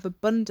one of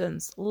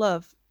abundance,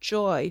 love,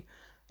 joy,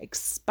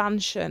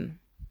 expansion,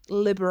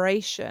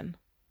 liberation.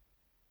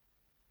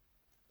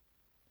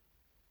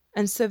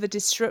 And so the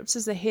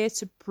disruptors are here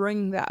to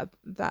bring that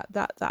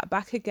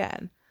back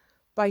again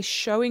by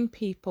showing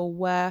people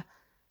where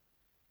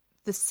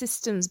the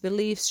systems,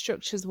 beliefs,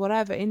 structures,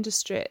 whatever,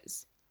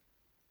 industries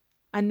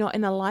are not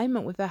in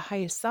alignment with their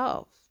higher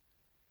self.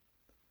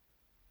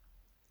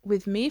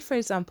 With me, for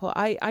example,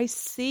 I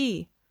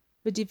see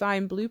the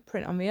divine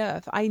blueprint on the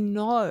earth. I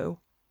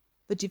know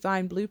the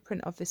divine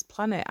blueprint of this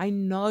planet. I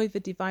know the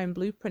divine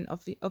blueprint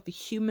of the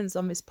humans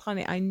on this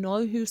planet. I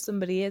know who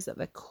somebody is at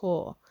their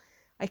core.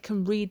 I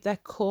can read their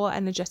core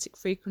energetic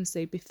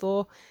frequency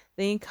before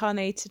they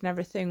incarnated and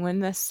everything. When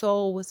their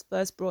soul was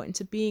first brought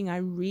into being, I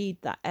read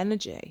that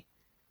energy.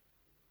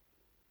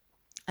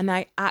 And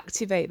I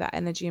activate that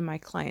energy in my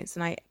clients,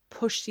 and I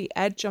push the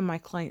edge on my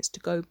clients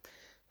to go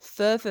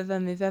further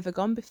than they've ever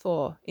gone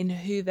before in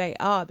who they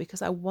are,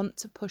 because I want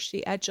to push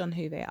the edge on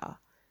who they are,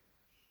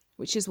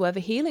 which is where the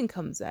healing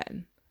comes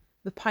in.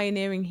 The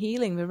pioneering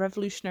healing, the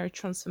revolutionary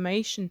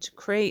transformation to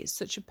create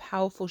such a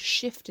powerful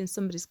shift in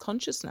somebody's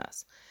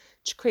consciousness,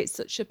 to create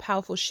such a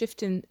powerful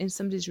shift in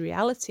somebody's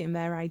reality and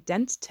their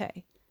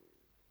identity.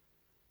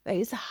 That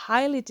is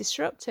highly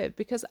disruptive,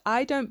 because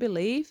I don't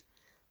believe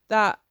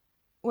that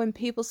when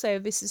people say,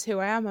 this is who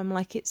I am, I'm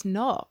like, it's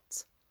not.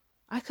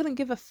 I couldn't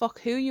give a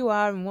fuck who you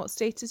are and what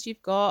status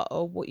you've got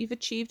or what you've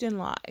achieved in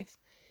life.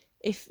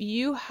 If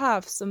you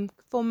have some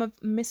form of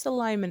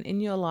misalignment in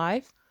your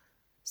life,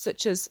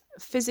 such as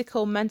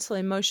physical, mental,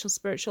 emotional,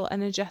 spiritual,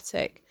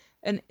 energetic,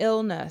 an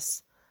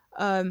illness,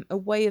 a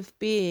way of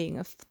being,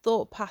 a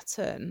thought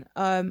pattern,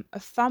 a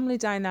family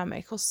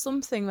dynamic, or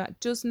something that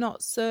does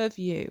not serve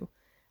you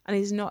and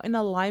is not in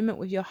alignment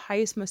with your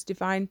highest, most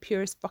divine,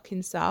 purest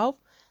fucking self,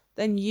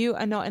 then you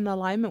are not in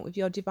alignment with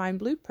your divine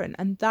blueprint.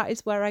 And that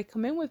is where I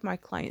come in with my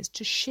clients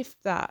to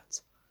shift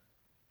that.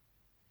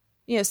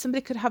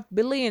 Somebody could have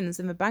billions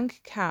in the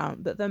bank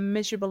account, but they're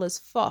miserable as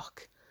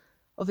fuck,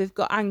 or they've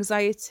got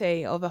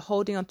anxiety, or they're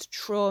holding on to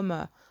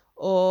trauma,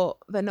 or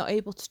they're not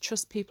able to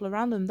trust people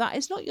around them. That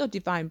is not your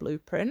divine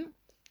blueprint.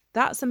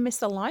 That's a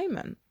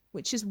misalignment,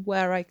 which is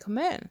where I come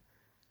in.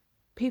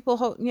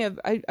 People,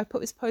 I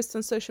put this post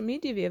on social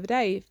media the other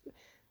day.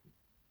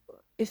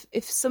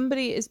 If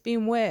somebody has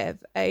been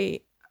with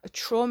a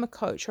trauma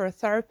coach or a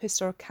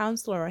therapist or a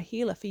counselor or a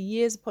healer for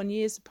years upon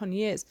years upon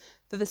years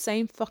for the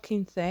same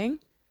fucking thing,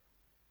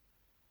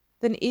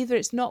 then either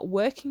it's not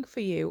working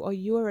for you or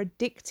you are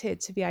addicted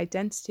to the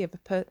identity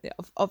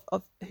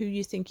of who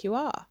you think you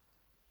are.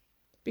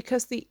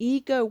 Because the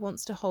ego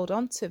wants to hold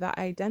on to that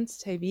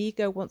identity. The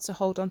ego wants to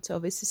hold on to,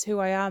 this is who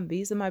I am,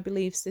 these are my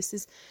beliefs, this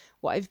is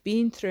what I've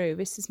been through,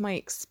 this is my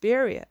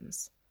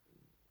experience.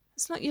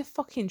 It's not your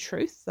fucking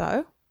truth,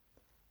 though.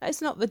 That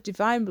is not the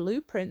divine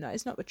blueprint. That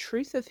is not the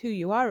truth of who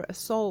you are at a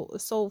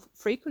soul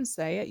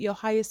frequency, at your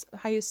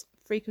highest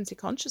frequency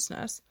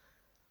consciousness.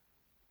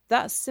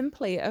 That's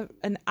simply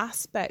an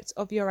aspect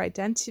of your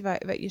identity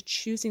that you're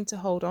choosing to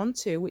hold on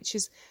to, which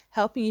is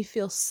helping you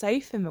feel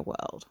safe in the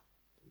world.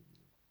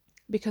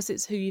 Because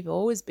it's who you've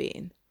always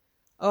been.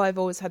 Oh, I've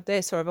always had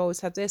this, or I've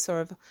always had this,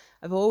 or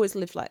I've always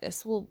lived like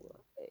this. Well,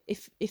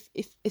 if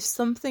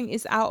something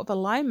is out of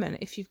alignment,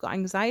 if you've got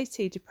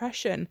anxiety,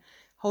 depression,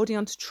 holding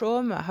on to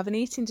trauma, have an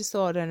eating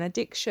disorder, an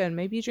addiction,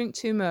 maybe you drink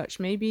too much,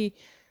 maybe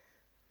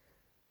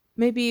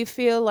Maybe you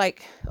feel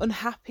like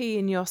unhappy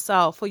in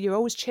yourself, or you're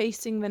always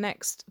chasing the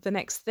next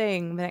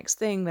thing,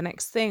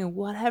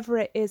 whatever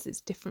it is,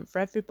 it's different for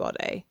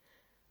everybody.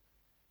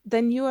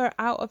 Then you are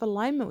out of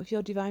alignment with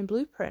your divine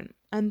blueprint.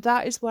 And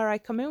that is where I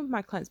come in with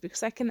my clients,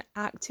 because I can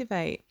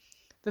activate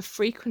the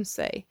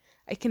frequency.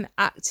 I can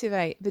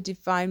activate the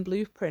divine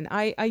blueprint.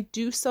 I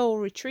do soul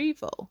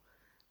retrieval.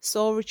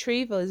 Soul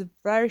retrieval is a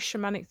very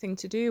shamanic thing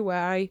to do,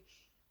 where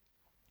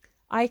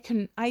I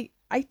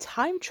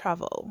time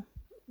travel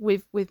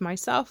with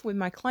myself, with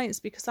my clients,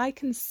 because I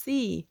can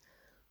see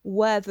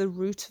where the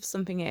root of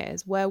something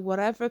is, where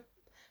whatever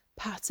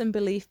pattern,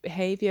 belief,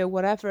 behavior,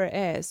 whatever it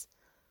is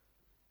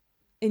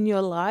in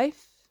your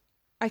life,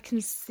 I can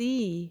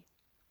see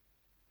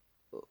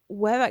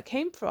where that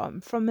came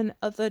from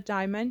another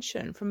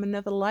dimension, from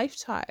another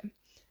lifetime,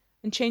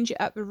 and change it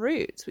at the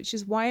roots, which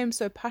is why I'm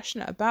so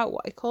passionate about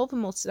what I call the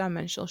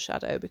multidimensional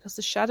shadow, because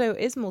the shadow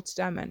is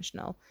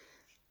multidimensional.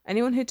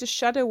 Anyone who does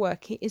shadow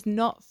work, it is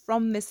not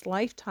from this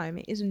lifetime.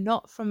 It is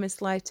not from this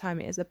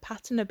lifetime. It is a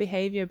pattern of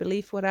behavior,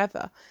 belief,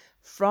 whatever,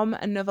 from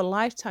another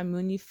lifetime.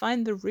 When you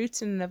find the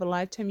root in another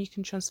lifetime, you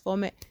can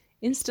transform it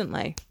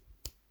instantly.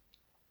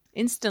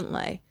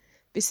 Instantly.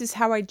 This is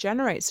how I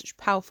generate such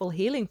powerful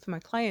healing for my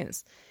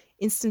clients.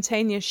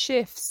 Instantaneous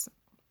shifts,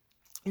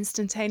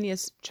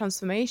 instantaneous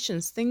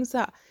transformations, things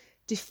that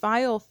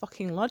defy all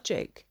fucking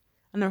logic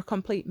and are a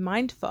complete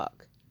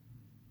mindfuck.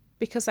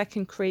 Because I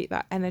can create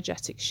that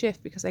energetic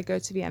shift, because I go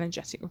to the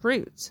energetic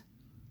root,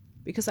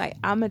 because I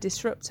am a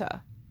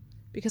disruptor,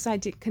 because I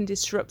can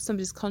disrupt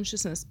somebody's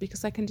consciousness,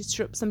 because I can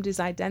disrupt somebody's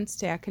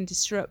identity. I can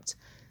disrupt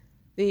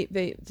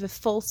the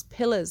false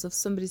pillars of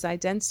somebody's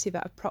identity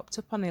that are propped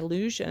up on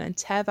illusion, and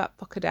tear that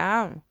fucker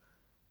down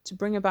to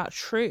bring about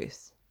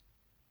truth,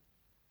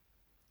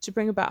 to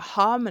bring about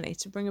harmony,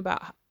 to bring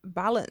about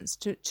balance,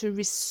 to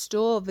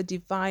restore the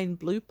divine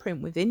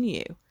blueprint within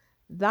you.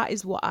 That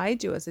is what I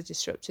do as a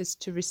disruptor, is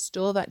to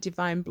restore that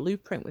divine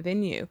blueprint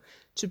within you,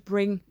 to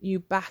bring you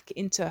back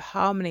into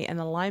harmony and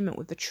alignment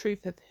with the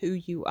truth of who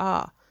you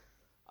are,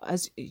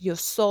 as your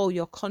soul,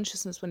 your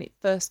consciousness when it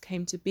first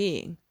came to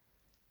being.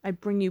 I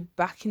bring you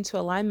back into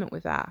alignment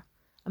with that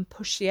and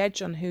push the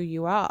edge on who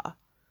you are,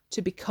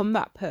 to become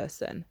that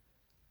person,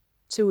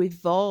 to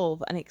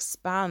evolve and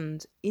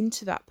expand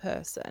into that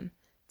person,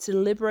 to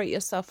liberate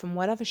yourself from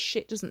whatever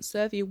shit doesn't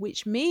serve you,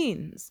 which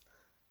means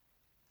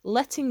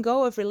letting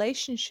go of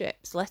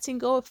relationships, letting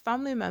go of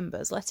family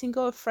members, letting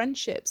go of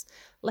friendships,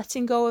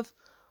 letting go of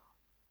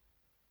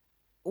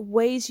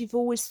ways you've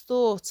always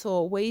thought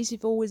or ways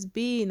you've always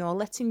been, or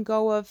letting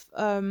go of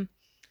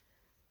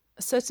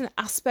certain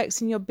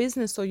aspects in your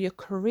business or your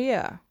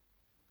career.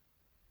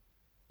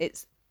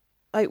 It's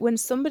like when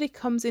somebody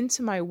comes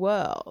into my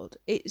world,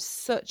 it's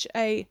such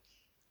a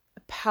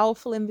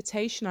powerful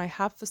invitation I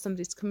have for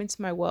somebody to come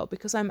into my world,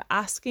 because I'm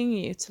asking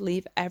you to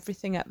leave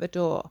everything at the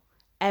door,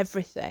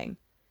 everything.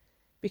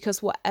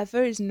 Because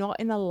whatever is not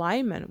in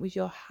alignment with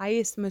your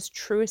highest, most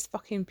truest,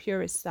 fucking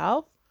purest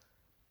self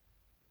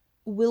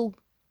will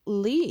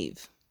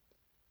leave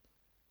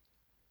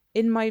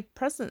in my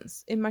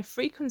presence, in my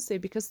frequency,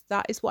 because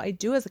that is what I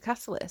do as a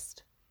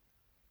catalyst,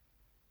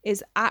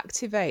 is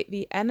activate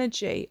the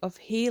energy of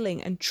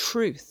healing and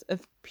truth,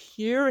 of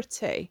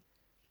purity,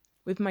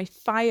 with my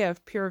fire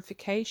of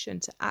purification,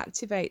 to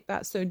activate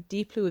that so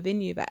deeply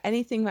within you that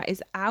anything that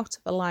is out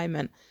of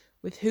alignment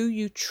with who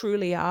you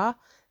truly are,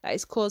 that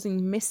is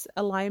causing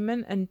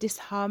misalignment and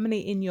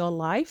disharmony in your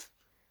life,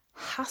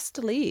 has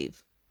to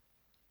leave.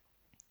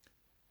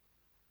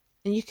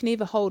 And you can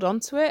either hold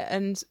on to it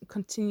and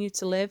continue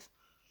to live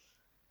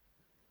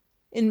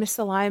in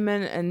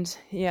misalignment and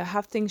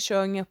have things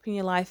showing up in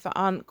your life that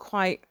aren't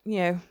quite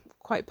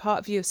part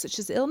of you, such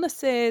as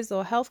illnesses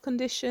or health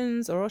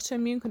conditions or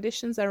autoimmune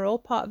conditions. They're all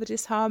part of the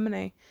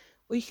disharmony.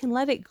 Or you can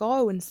let it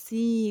go and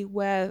see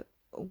where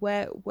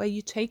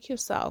you take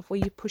yourself, where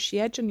you push the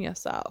edge on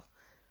yourself.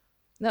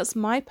 That's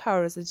my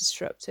power as a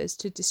disruptor, is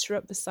to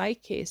disrupt the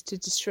psyche, is to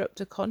disrupt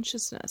the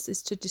consciousness,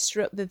 is to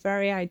disrupt the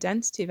very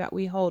identity that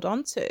we hold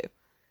on to.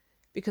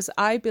 Because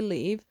I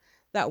believe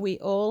that we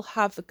all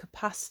have the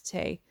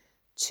capacity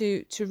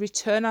to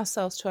return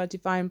ourselves to our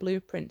divine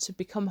blueprint, to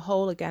become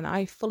whole again.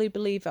 I fully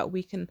believe that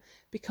we can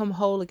become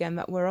whole again,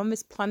 that we're on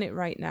this planet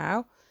right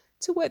now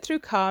to work through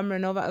karma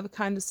and all that other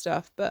kind of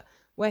stuff, but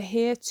we're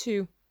here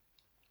to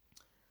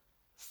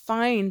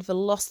find the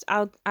lost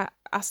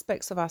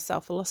aspects of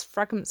ourselves, the lost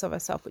fragments of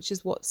ourselves, which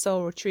is what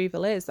soul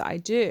retrieval is, that I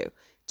do,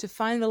 to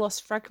find the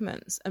lost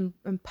fragments and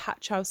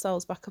patch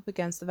ourselves back up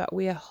again so that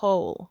we are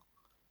whole.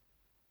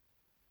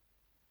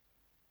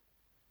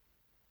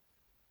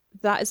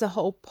 That is the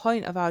whole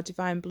point of our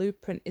divine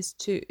blueprint, is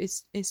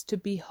to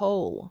be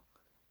whole,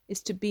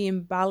 is to be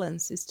in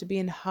balance, is to be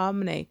in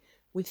harmony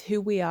with who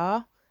we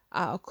are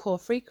at our core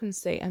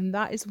frequency. And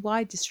that is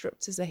why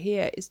disruptors are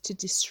here, is to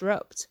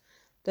disrupt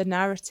the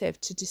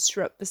narrative, to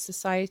disrupt the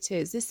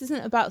societies. This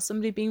isn't about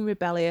somebody being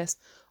rebellious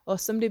or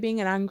somebody being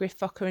an angry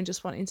fucker and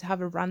just wanting to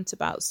have a rant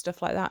about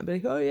stuff like that and be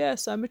like, oh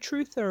yes, I'm a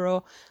truther,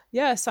 or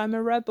yes, I'm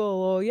a rebel,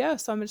 or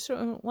yes, I'm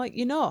a... like,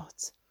 you're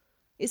not.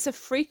 It's a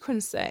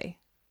frequency.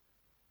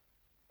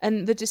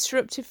 And the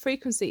disruptive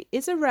frequency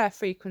is a rare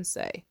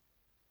frequency.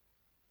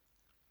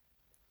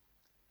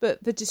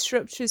 But the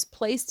disruptor is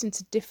placed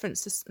into different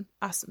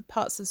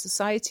parts of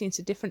society,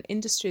 into different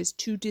industries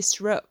to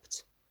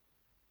disrupt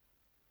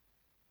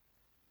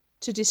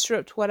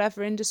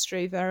whatever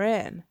industry they're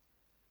in,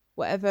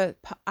 whatever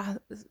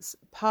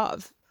part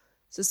of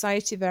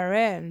society they're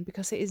in,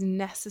 because it is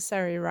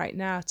necessary right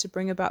now to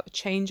bring about the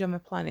change on the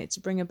planet,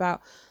 to bring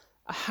about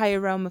a higher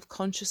realm of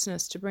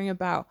consciousness, to bring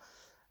about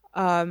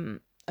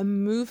a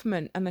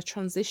movement and a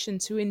transition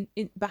to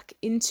back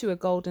into a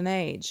golden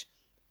age,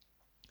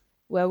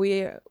 where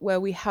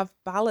we have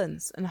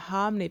balance and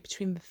harmony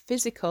between the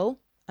physical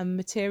and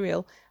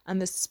material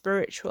and the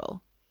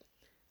spiritual.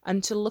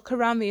 And to look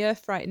around the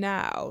earth right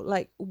now,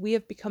 like, we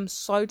have become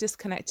so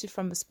disconnected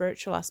from the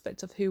spiritual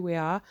aspect of who we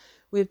are.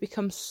 We have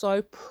become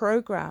so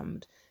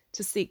programmed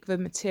to seek the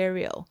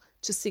material,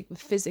 to seek the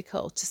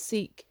physical, to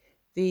seek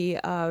the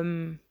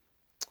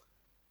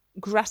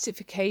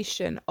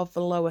gratification of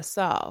the lower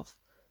self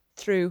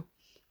through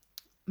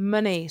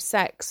money,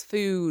 sex,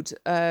 food,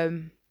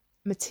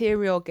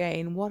 material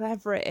gain,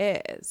 whatever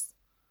it is.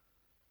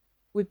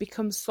 We've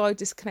become so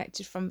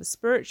disconnected from the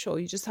spiritual.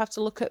 You just have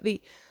to look at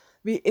the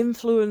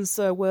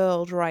influencer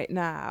world right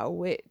now,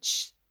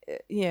 which,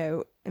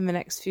 in the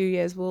next few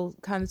years will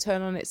kind of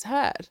turn on its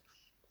head.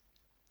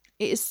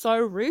 It is so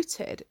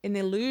rooted in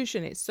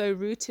illusion. It's so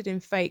rooted in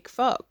fake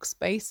fucks,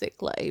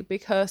 basically,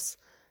 because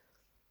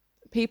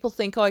people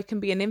think, I can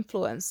be an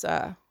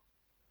influencer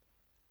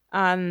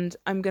and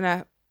I'm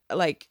gonna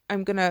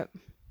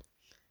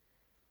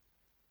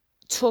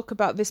talk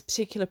about this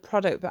particular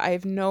product, but I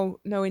have no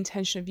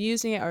intention of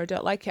using it, or I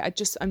don't like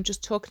it. I'm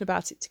just talking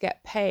about it to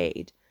get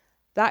paid.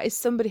 That is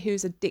somebody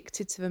who's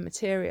addicted to the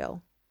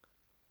material,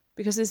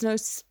 because there's no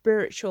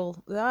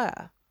spiritual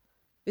there.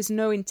 There's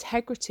no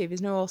integrity.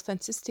 There's no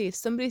authenticity. If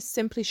somebody's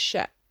simply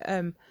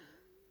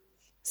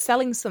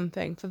selling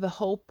something for the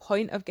whole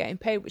point of getting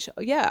paid, which,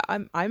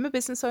 I'm a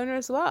business owner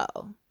as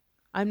well.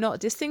 I'm not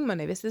dissing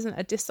money. This isn't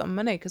a diss on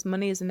money, because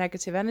money is a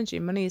negative energy.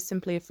 Money is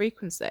simply a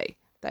frequency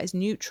that is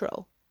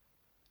neutral.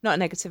 Not a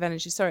negative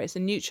energy, sorry, it's a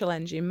neutral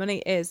energy.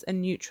 Money is a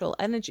neutral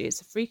energy.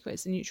 It's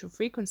a neutral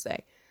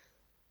frequency.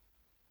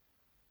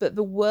 But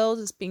the world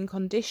has been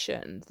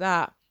conditioned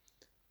that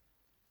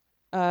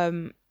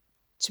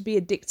to be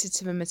addicted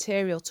to the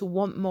material, to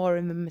want more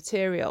in the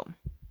material.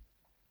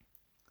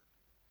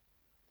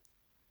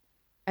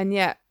 And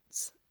yet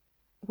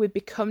we've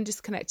become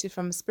disconnected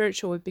from the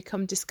spiritual. We've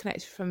become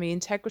disconnected from the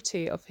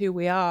integrity of who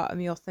we are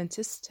and the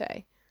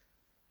authenticity,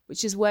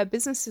 which is where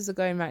businesses are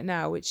going right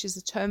now, which is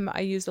a term that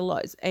I use a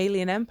lot, is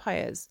alien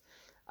empires.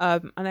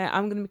 And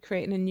I'm going to be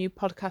creating a new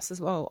podcast as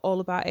well,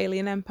 all about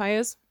alien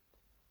empires,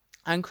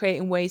 and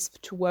creating ways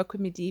to work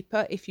with me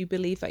deeper if you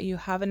believe that you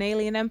have an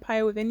alien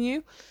empire within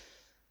you.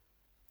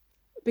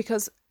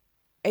 Because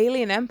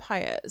alien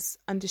empires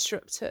and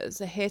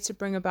disruptors are here to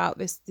bring about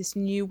this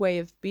new way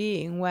of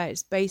being, where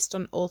it's based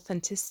on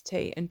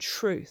authenticity and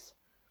truth.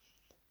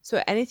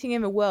 So anything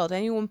in the world,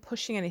 anyone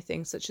pushing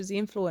anything, such as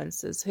the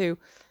influencers who,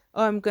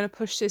 I'm going to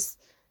push this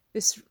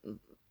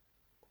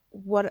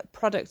what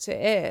product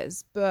it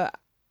is, but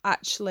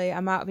actually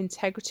I'm out of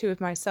integrity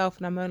with myself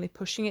and I'm only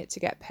pushing it to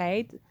get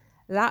paid,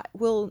 that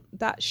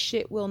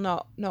shit will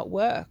not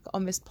work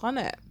on this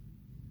planet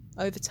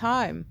over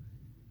time,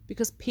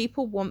 because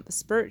people want the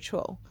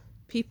spiritual.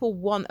 People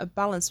want a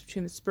balance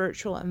between the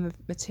spiritual and the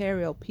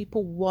material.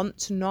 People want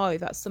to know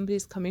that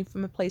somebody's coming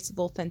from a place of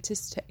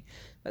authenticity,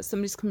 that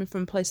somebody's coming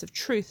from a place of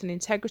truth and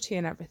integrity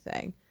and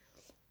everything.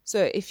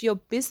 So if your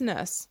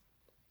business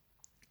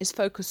is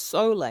focused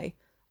solely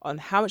on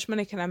how much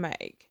money can I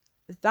make,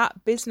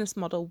 that business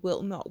model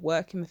will not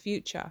work in the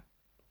future.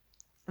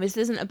 This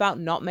isn't about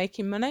not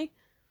making money.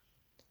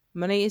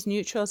 Money is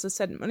neutral, as I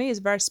said. Money is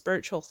a very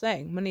spiritual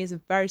thing. Money is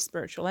a very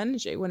spiritual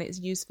energy when it's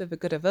used for the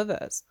good of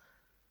others,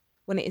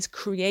 when it is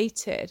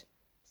created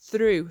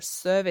through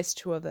service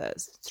to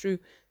others, through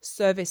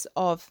service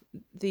of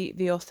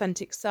the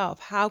authentic self.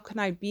 How can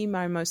I be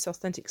my most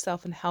authentic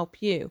self and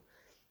help you?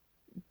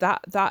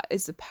 That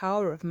is the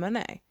power of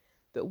money.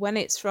 But when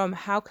it's from,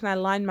 how can I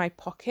line my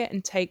pocket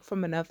and take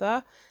from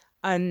another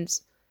and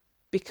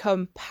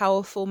become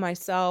powerful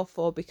myself,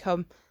 or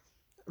become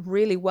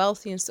really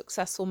wealthy and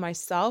successful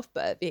myself,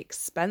 but at the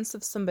expense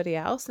of somebody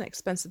else and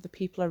expense of the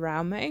people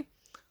around me,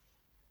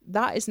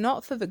 that is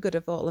not for the good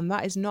of all, and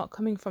that is not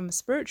coming from the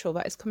spiritual.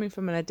 That is coming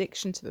from an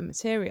addiction to the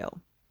material.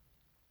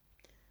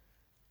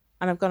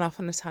 And I've gone off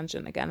on a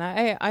tangent again.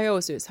 I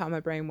always do. It's how my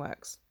brain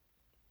works.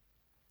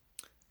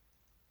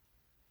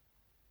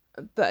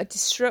 But a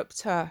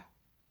disruptor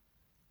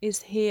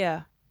is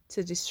here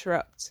to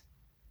disrupt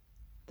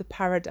the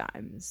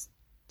paradigms,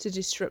 to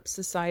disrupt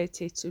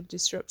society, to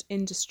disrupt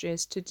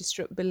industries, to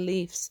disrupt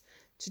beliefs,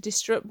 to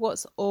disrupt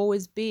what's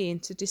always been,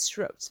 to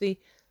disrupt the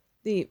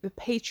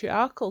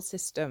patriarchal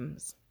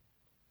systems,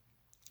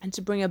 and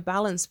to bring a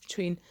balance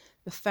between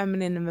the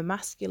feminine and the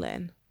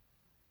masculine,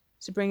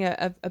 to bring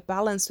a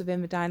balance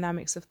within the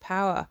dynamics of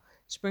power,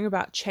 to bring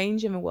about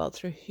change in the world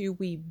through who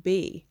we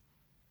be.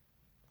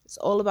 It's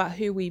all about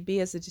who we be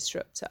as a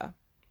disruptor.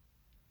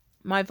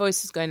 My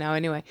voice is going now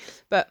anyway.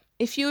 But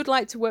if you would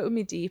like to work with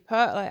me deeper,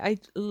 like, I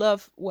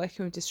love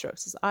working with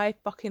disruptors. I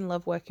fucking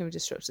love working with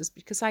disruptors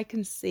because I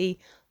can see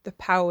the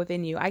power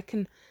within you. I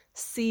can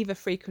see the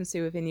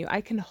frequency within you.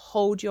 I can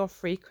hold your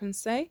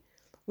frequency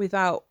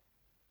without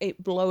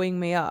it blowing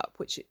me up,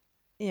 which,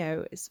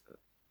 is.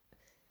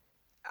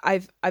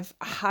 I've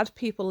had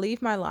people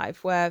leave my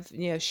life where,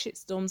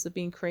 shitstorms have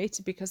been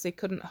created because they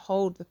couldn't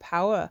hold the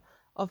power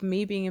of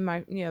me being in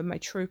my, my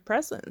true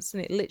presence,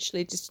 and it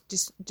literally just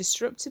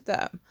disrupted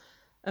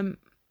them,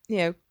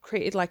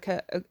 created like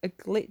a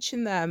glitch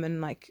in them,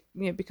 and like,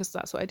 because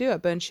that's what I do. I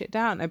burn shit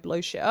down, I blow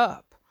shit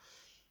up.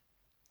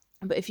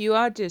 But if you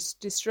are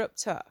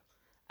disruptor,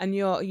 and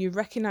you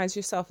recognize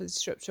yourself as a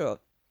disruptor,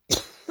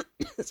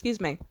 excuse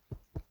me,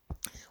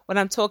 when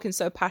I'm talking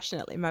so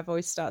passionately, my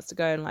voice starts to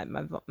go and like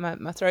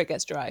my throat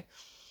gets dry.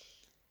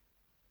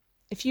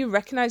 If you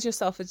recognize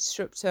yourself as a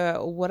disruptor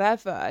or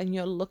whatever, and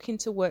you're looking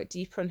to work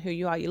deeper on who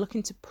you are, you're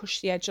looking to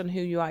push the edge on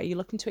who you are, you're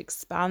looking to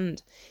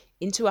expand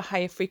into a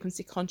higher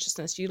frequency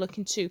consciousness, you're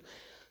looking to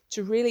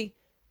really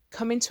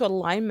come into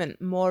alignment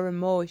more and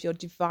more with your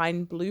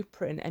divine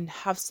blueprint and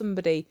have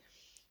somebody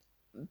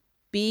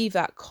be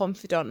that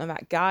confidant and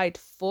that guide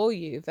for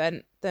you,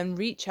 then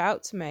reach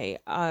out to me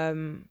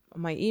on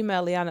my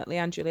email,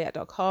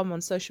 leanne@leannejuliet.com, on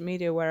social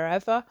media,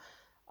 wherever,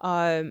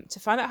 to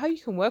find out how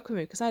you can work with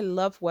me, because I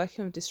love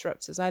working with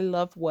disruptors. I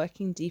love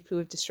working deeply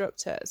with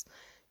disruptors.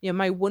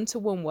 My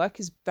one-to-one work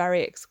is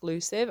very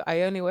exclusive.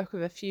 I only work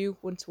with a few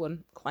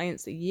one-to-one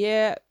clients a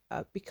year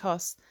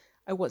because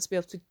I want to be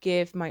able to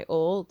give my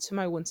all to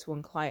my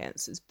one-to-one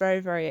clients. It's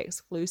very, very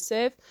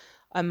exclusive.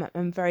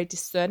 I'm very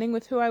discerning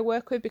with who I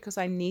work with, because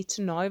I need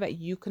to know that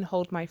you can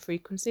hold my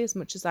frequency as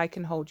much as I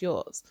can hold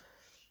yours,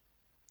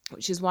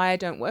 which is why I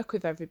don't work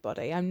with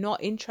everybody. I'm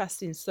not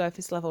interested in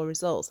surface level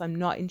results. I'm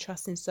not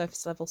interested in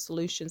surface level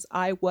solutions.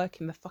 I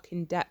work in the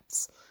fucking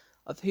depths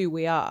of who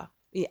we are,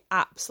 the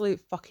absolute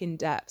fucking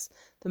depths,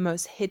 the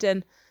most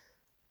hidden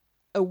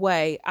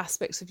away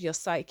aspects of your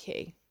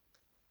psyche,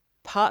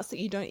 parts that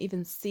you don't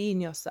even see in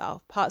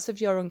yourself, parts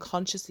of your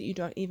unconscious that you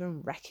don't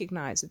even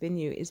recognize within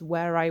you, is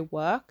where I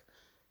work.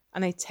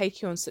 And I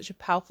take you on such a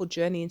powerful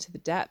journey into the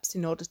depths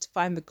in order to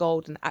find the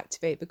gold and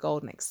activate the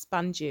gold and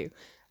expand you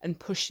and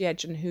push the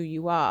edge on who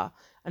you are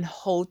and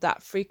hold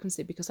that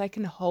frequency, because I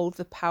can hold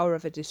the power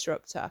of a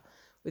disruptor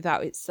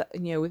without it,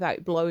 without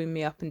it blowing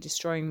me up and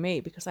destroying me,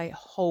 because I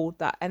hold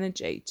that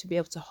energy to be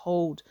able to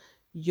hold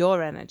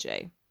your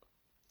energy.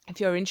 If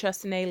you're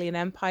interested in alien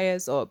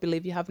empires, or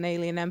believe you have an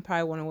alien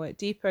empire, want to work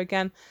deeper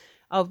again,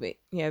 I'll be,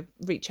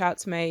 reach out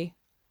to me.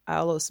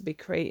 I'll also be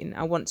creating,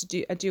 I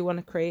do want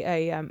to create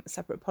a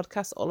separate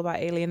podcast all about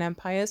alien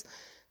empires.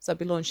 So I'll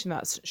be launching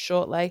that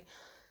shortly.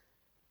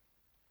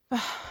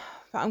 But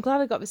I'm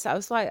glad I got this out. I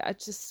was like,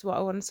 what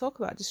I want to talk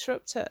about,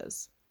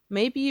 disruptors.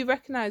 Maybe you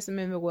recognize them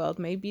in the world.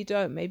 Maybe you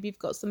don't. Maybe you've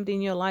got somebody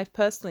in your life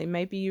personally.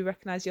 Maybe you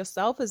recognize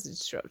yourself as a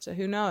disruptor.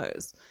 Who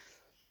knows?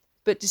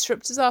 But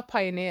disruptors are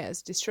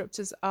pioneers.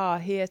 Disruptors are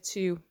here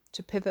to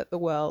pivot the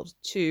world,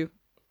 to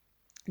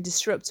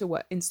disrupt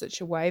in such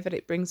a way that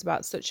it brings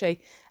about such a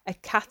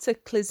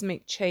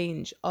cataclysmic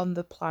change on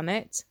the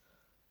planet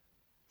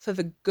for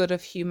the good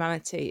of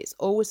humanity. It's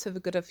always for the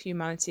good of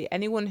humanity.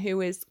 Anyone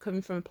who is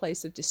coming from a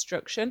place of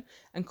destruction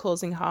and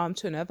causing harm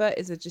to another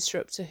is a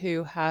disruptor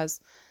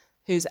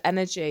whose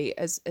energy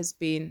has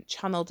been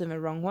channeled in the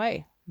wrong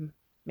way.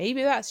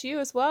 Maybe that's you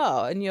as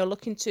well, and you're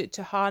looking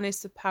to harness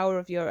the power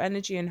of your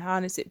energy and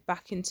harness it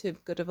back into the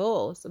good of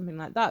all, something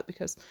like that,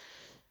 because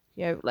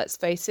let's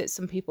face it,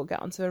 some people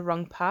get onto the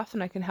wrong path,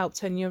 and I can help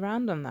turn you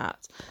around on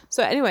that.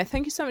 So anyway,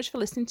 thank you so much for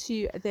listening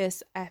to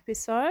this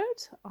episode.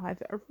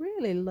 I've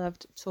really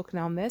loved talking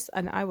on this,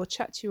 and I will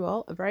chat to you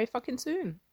all very fucking soon.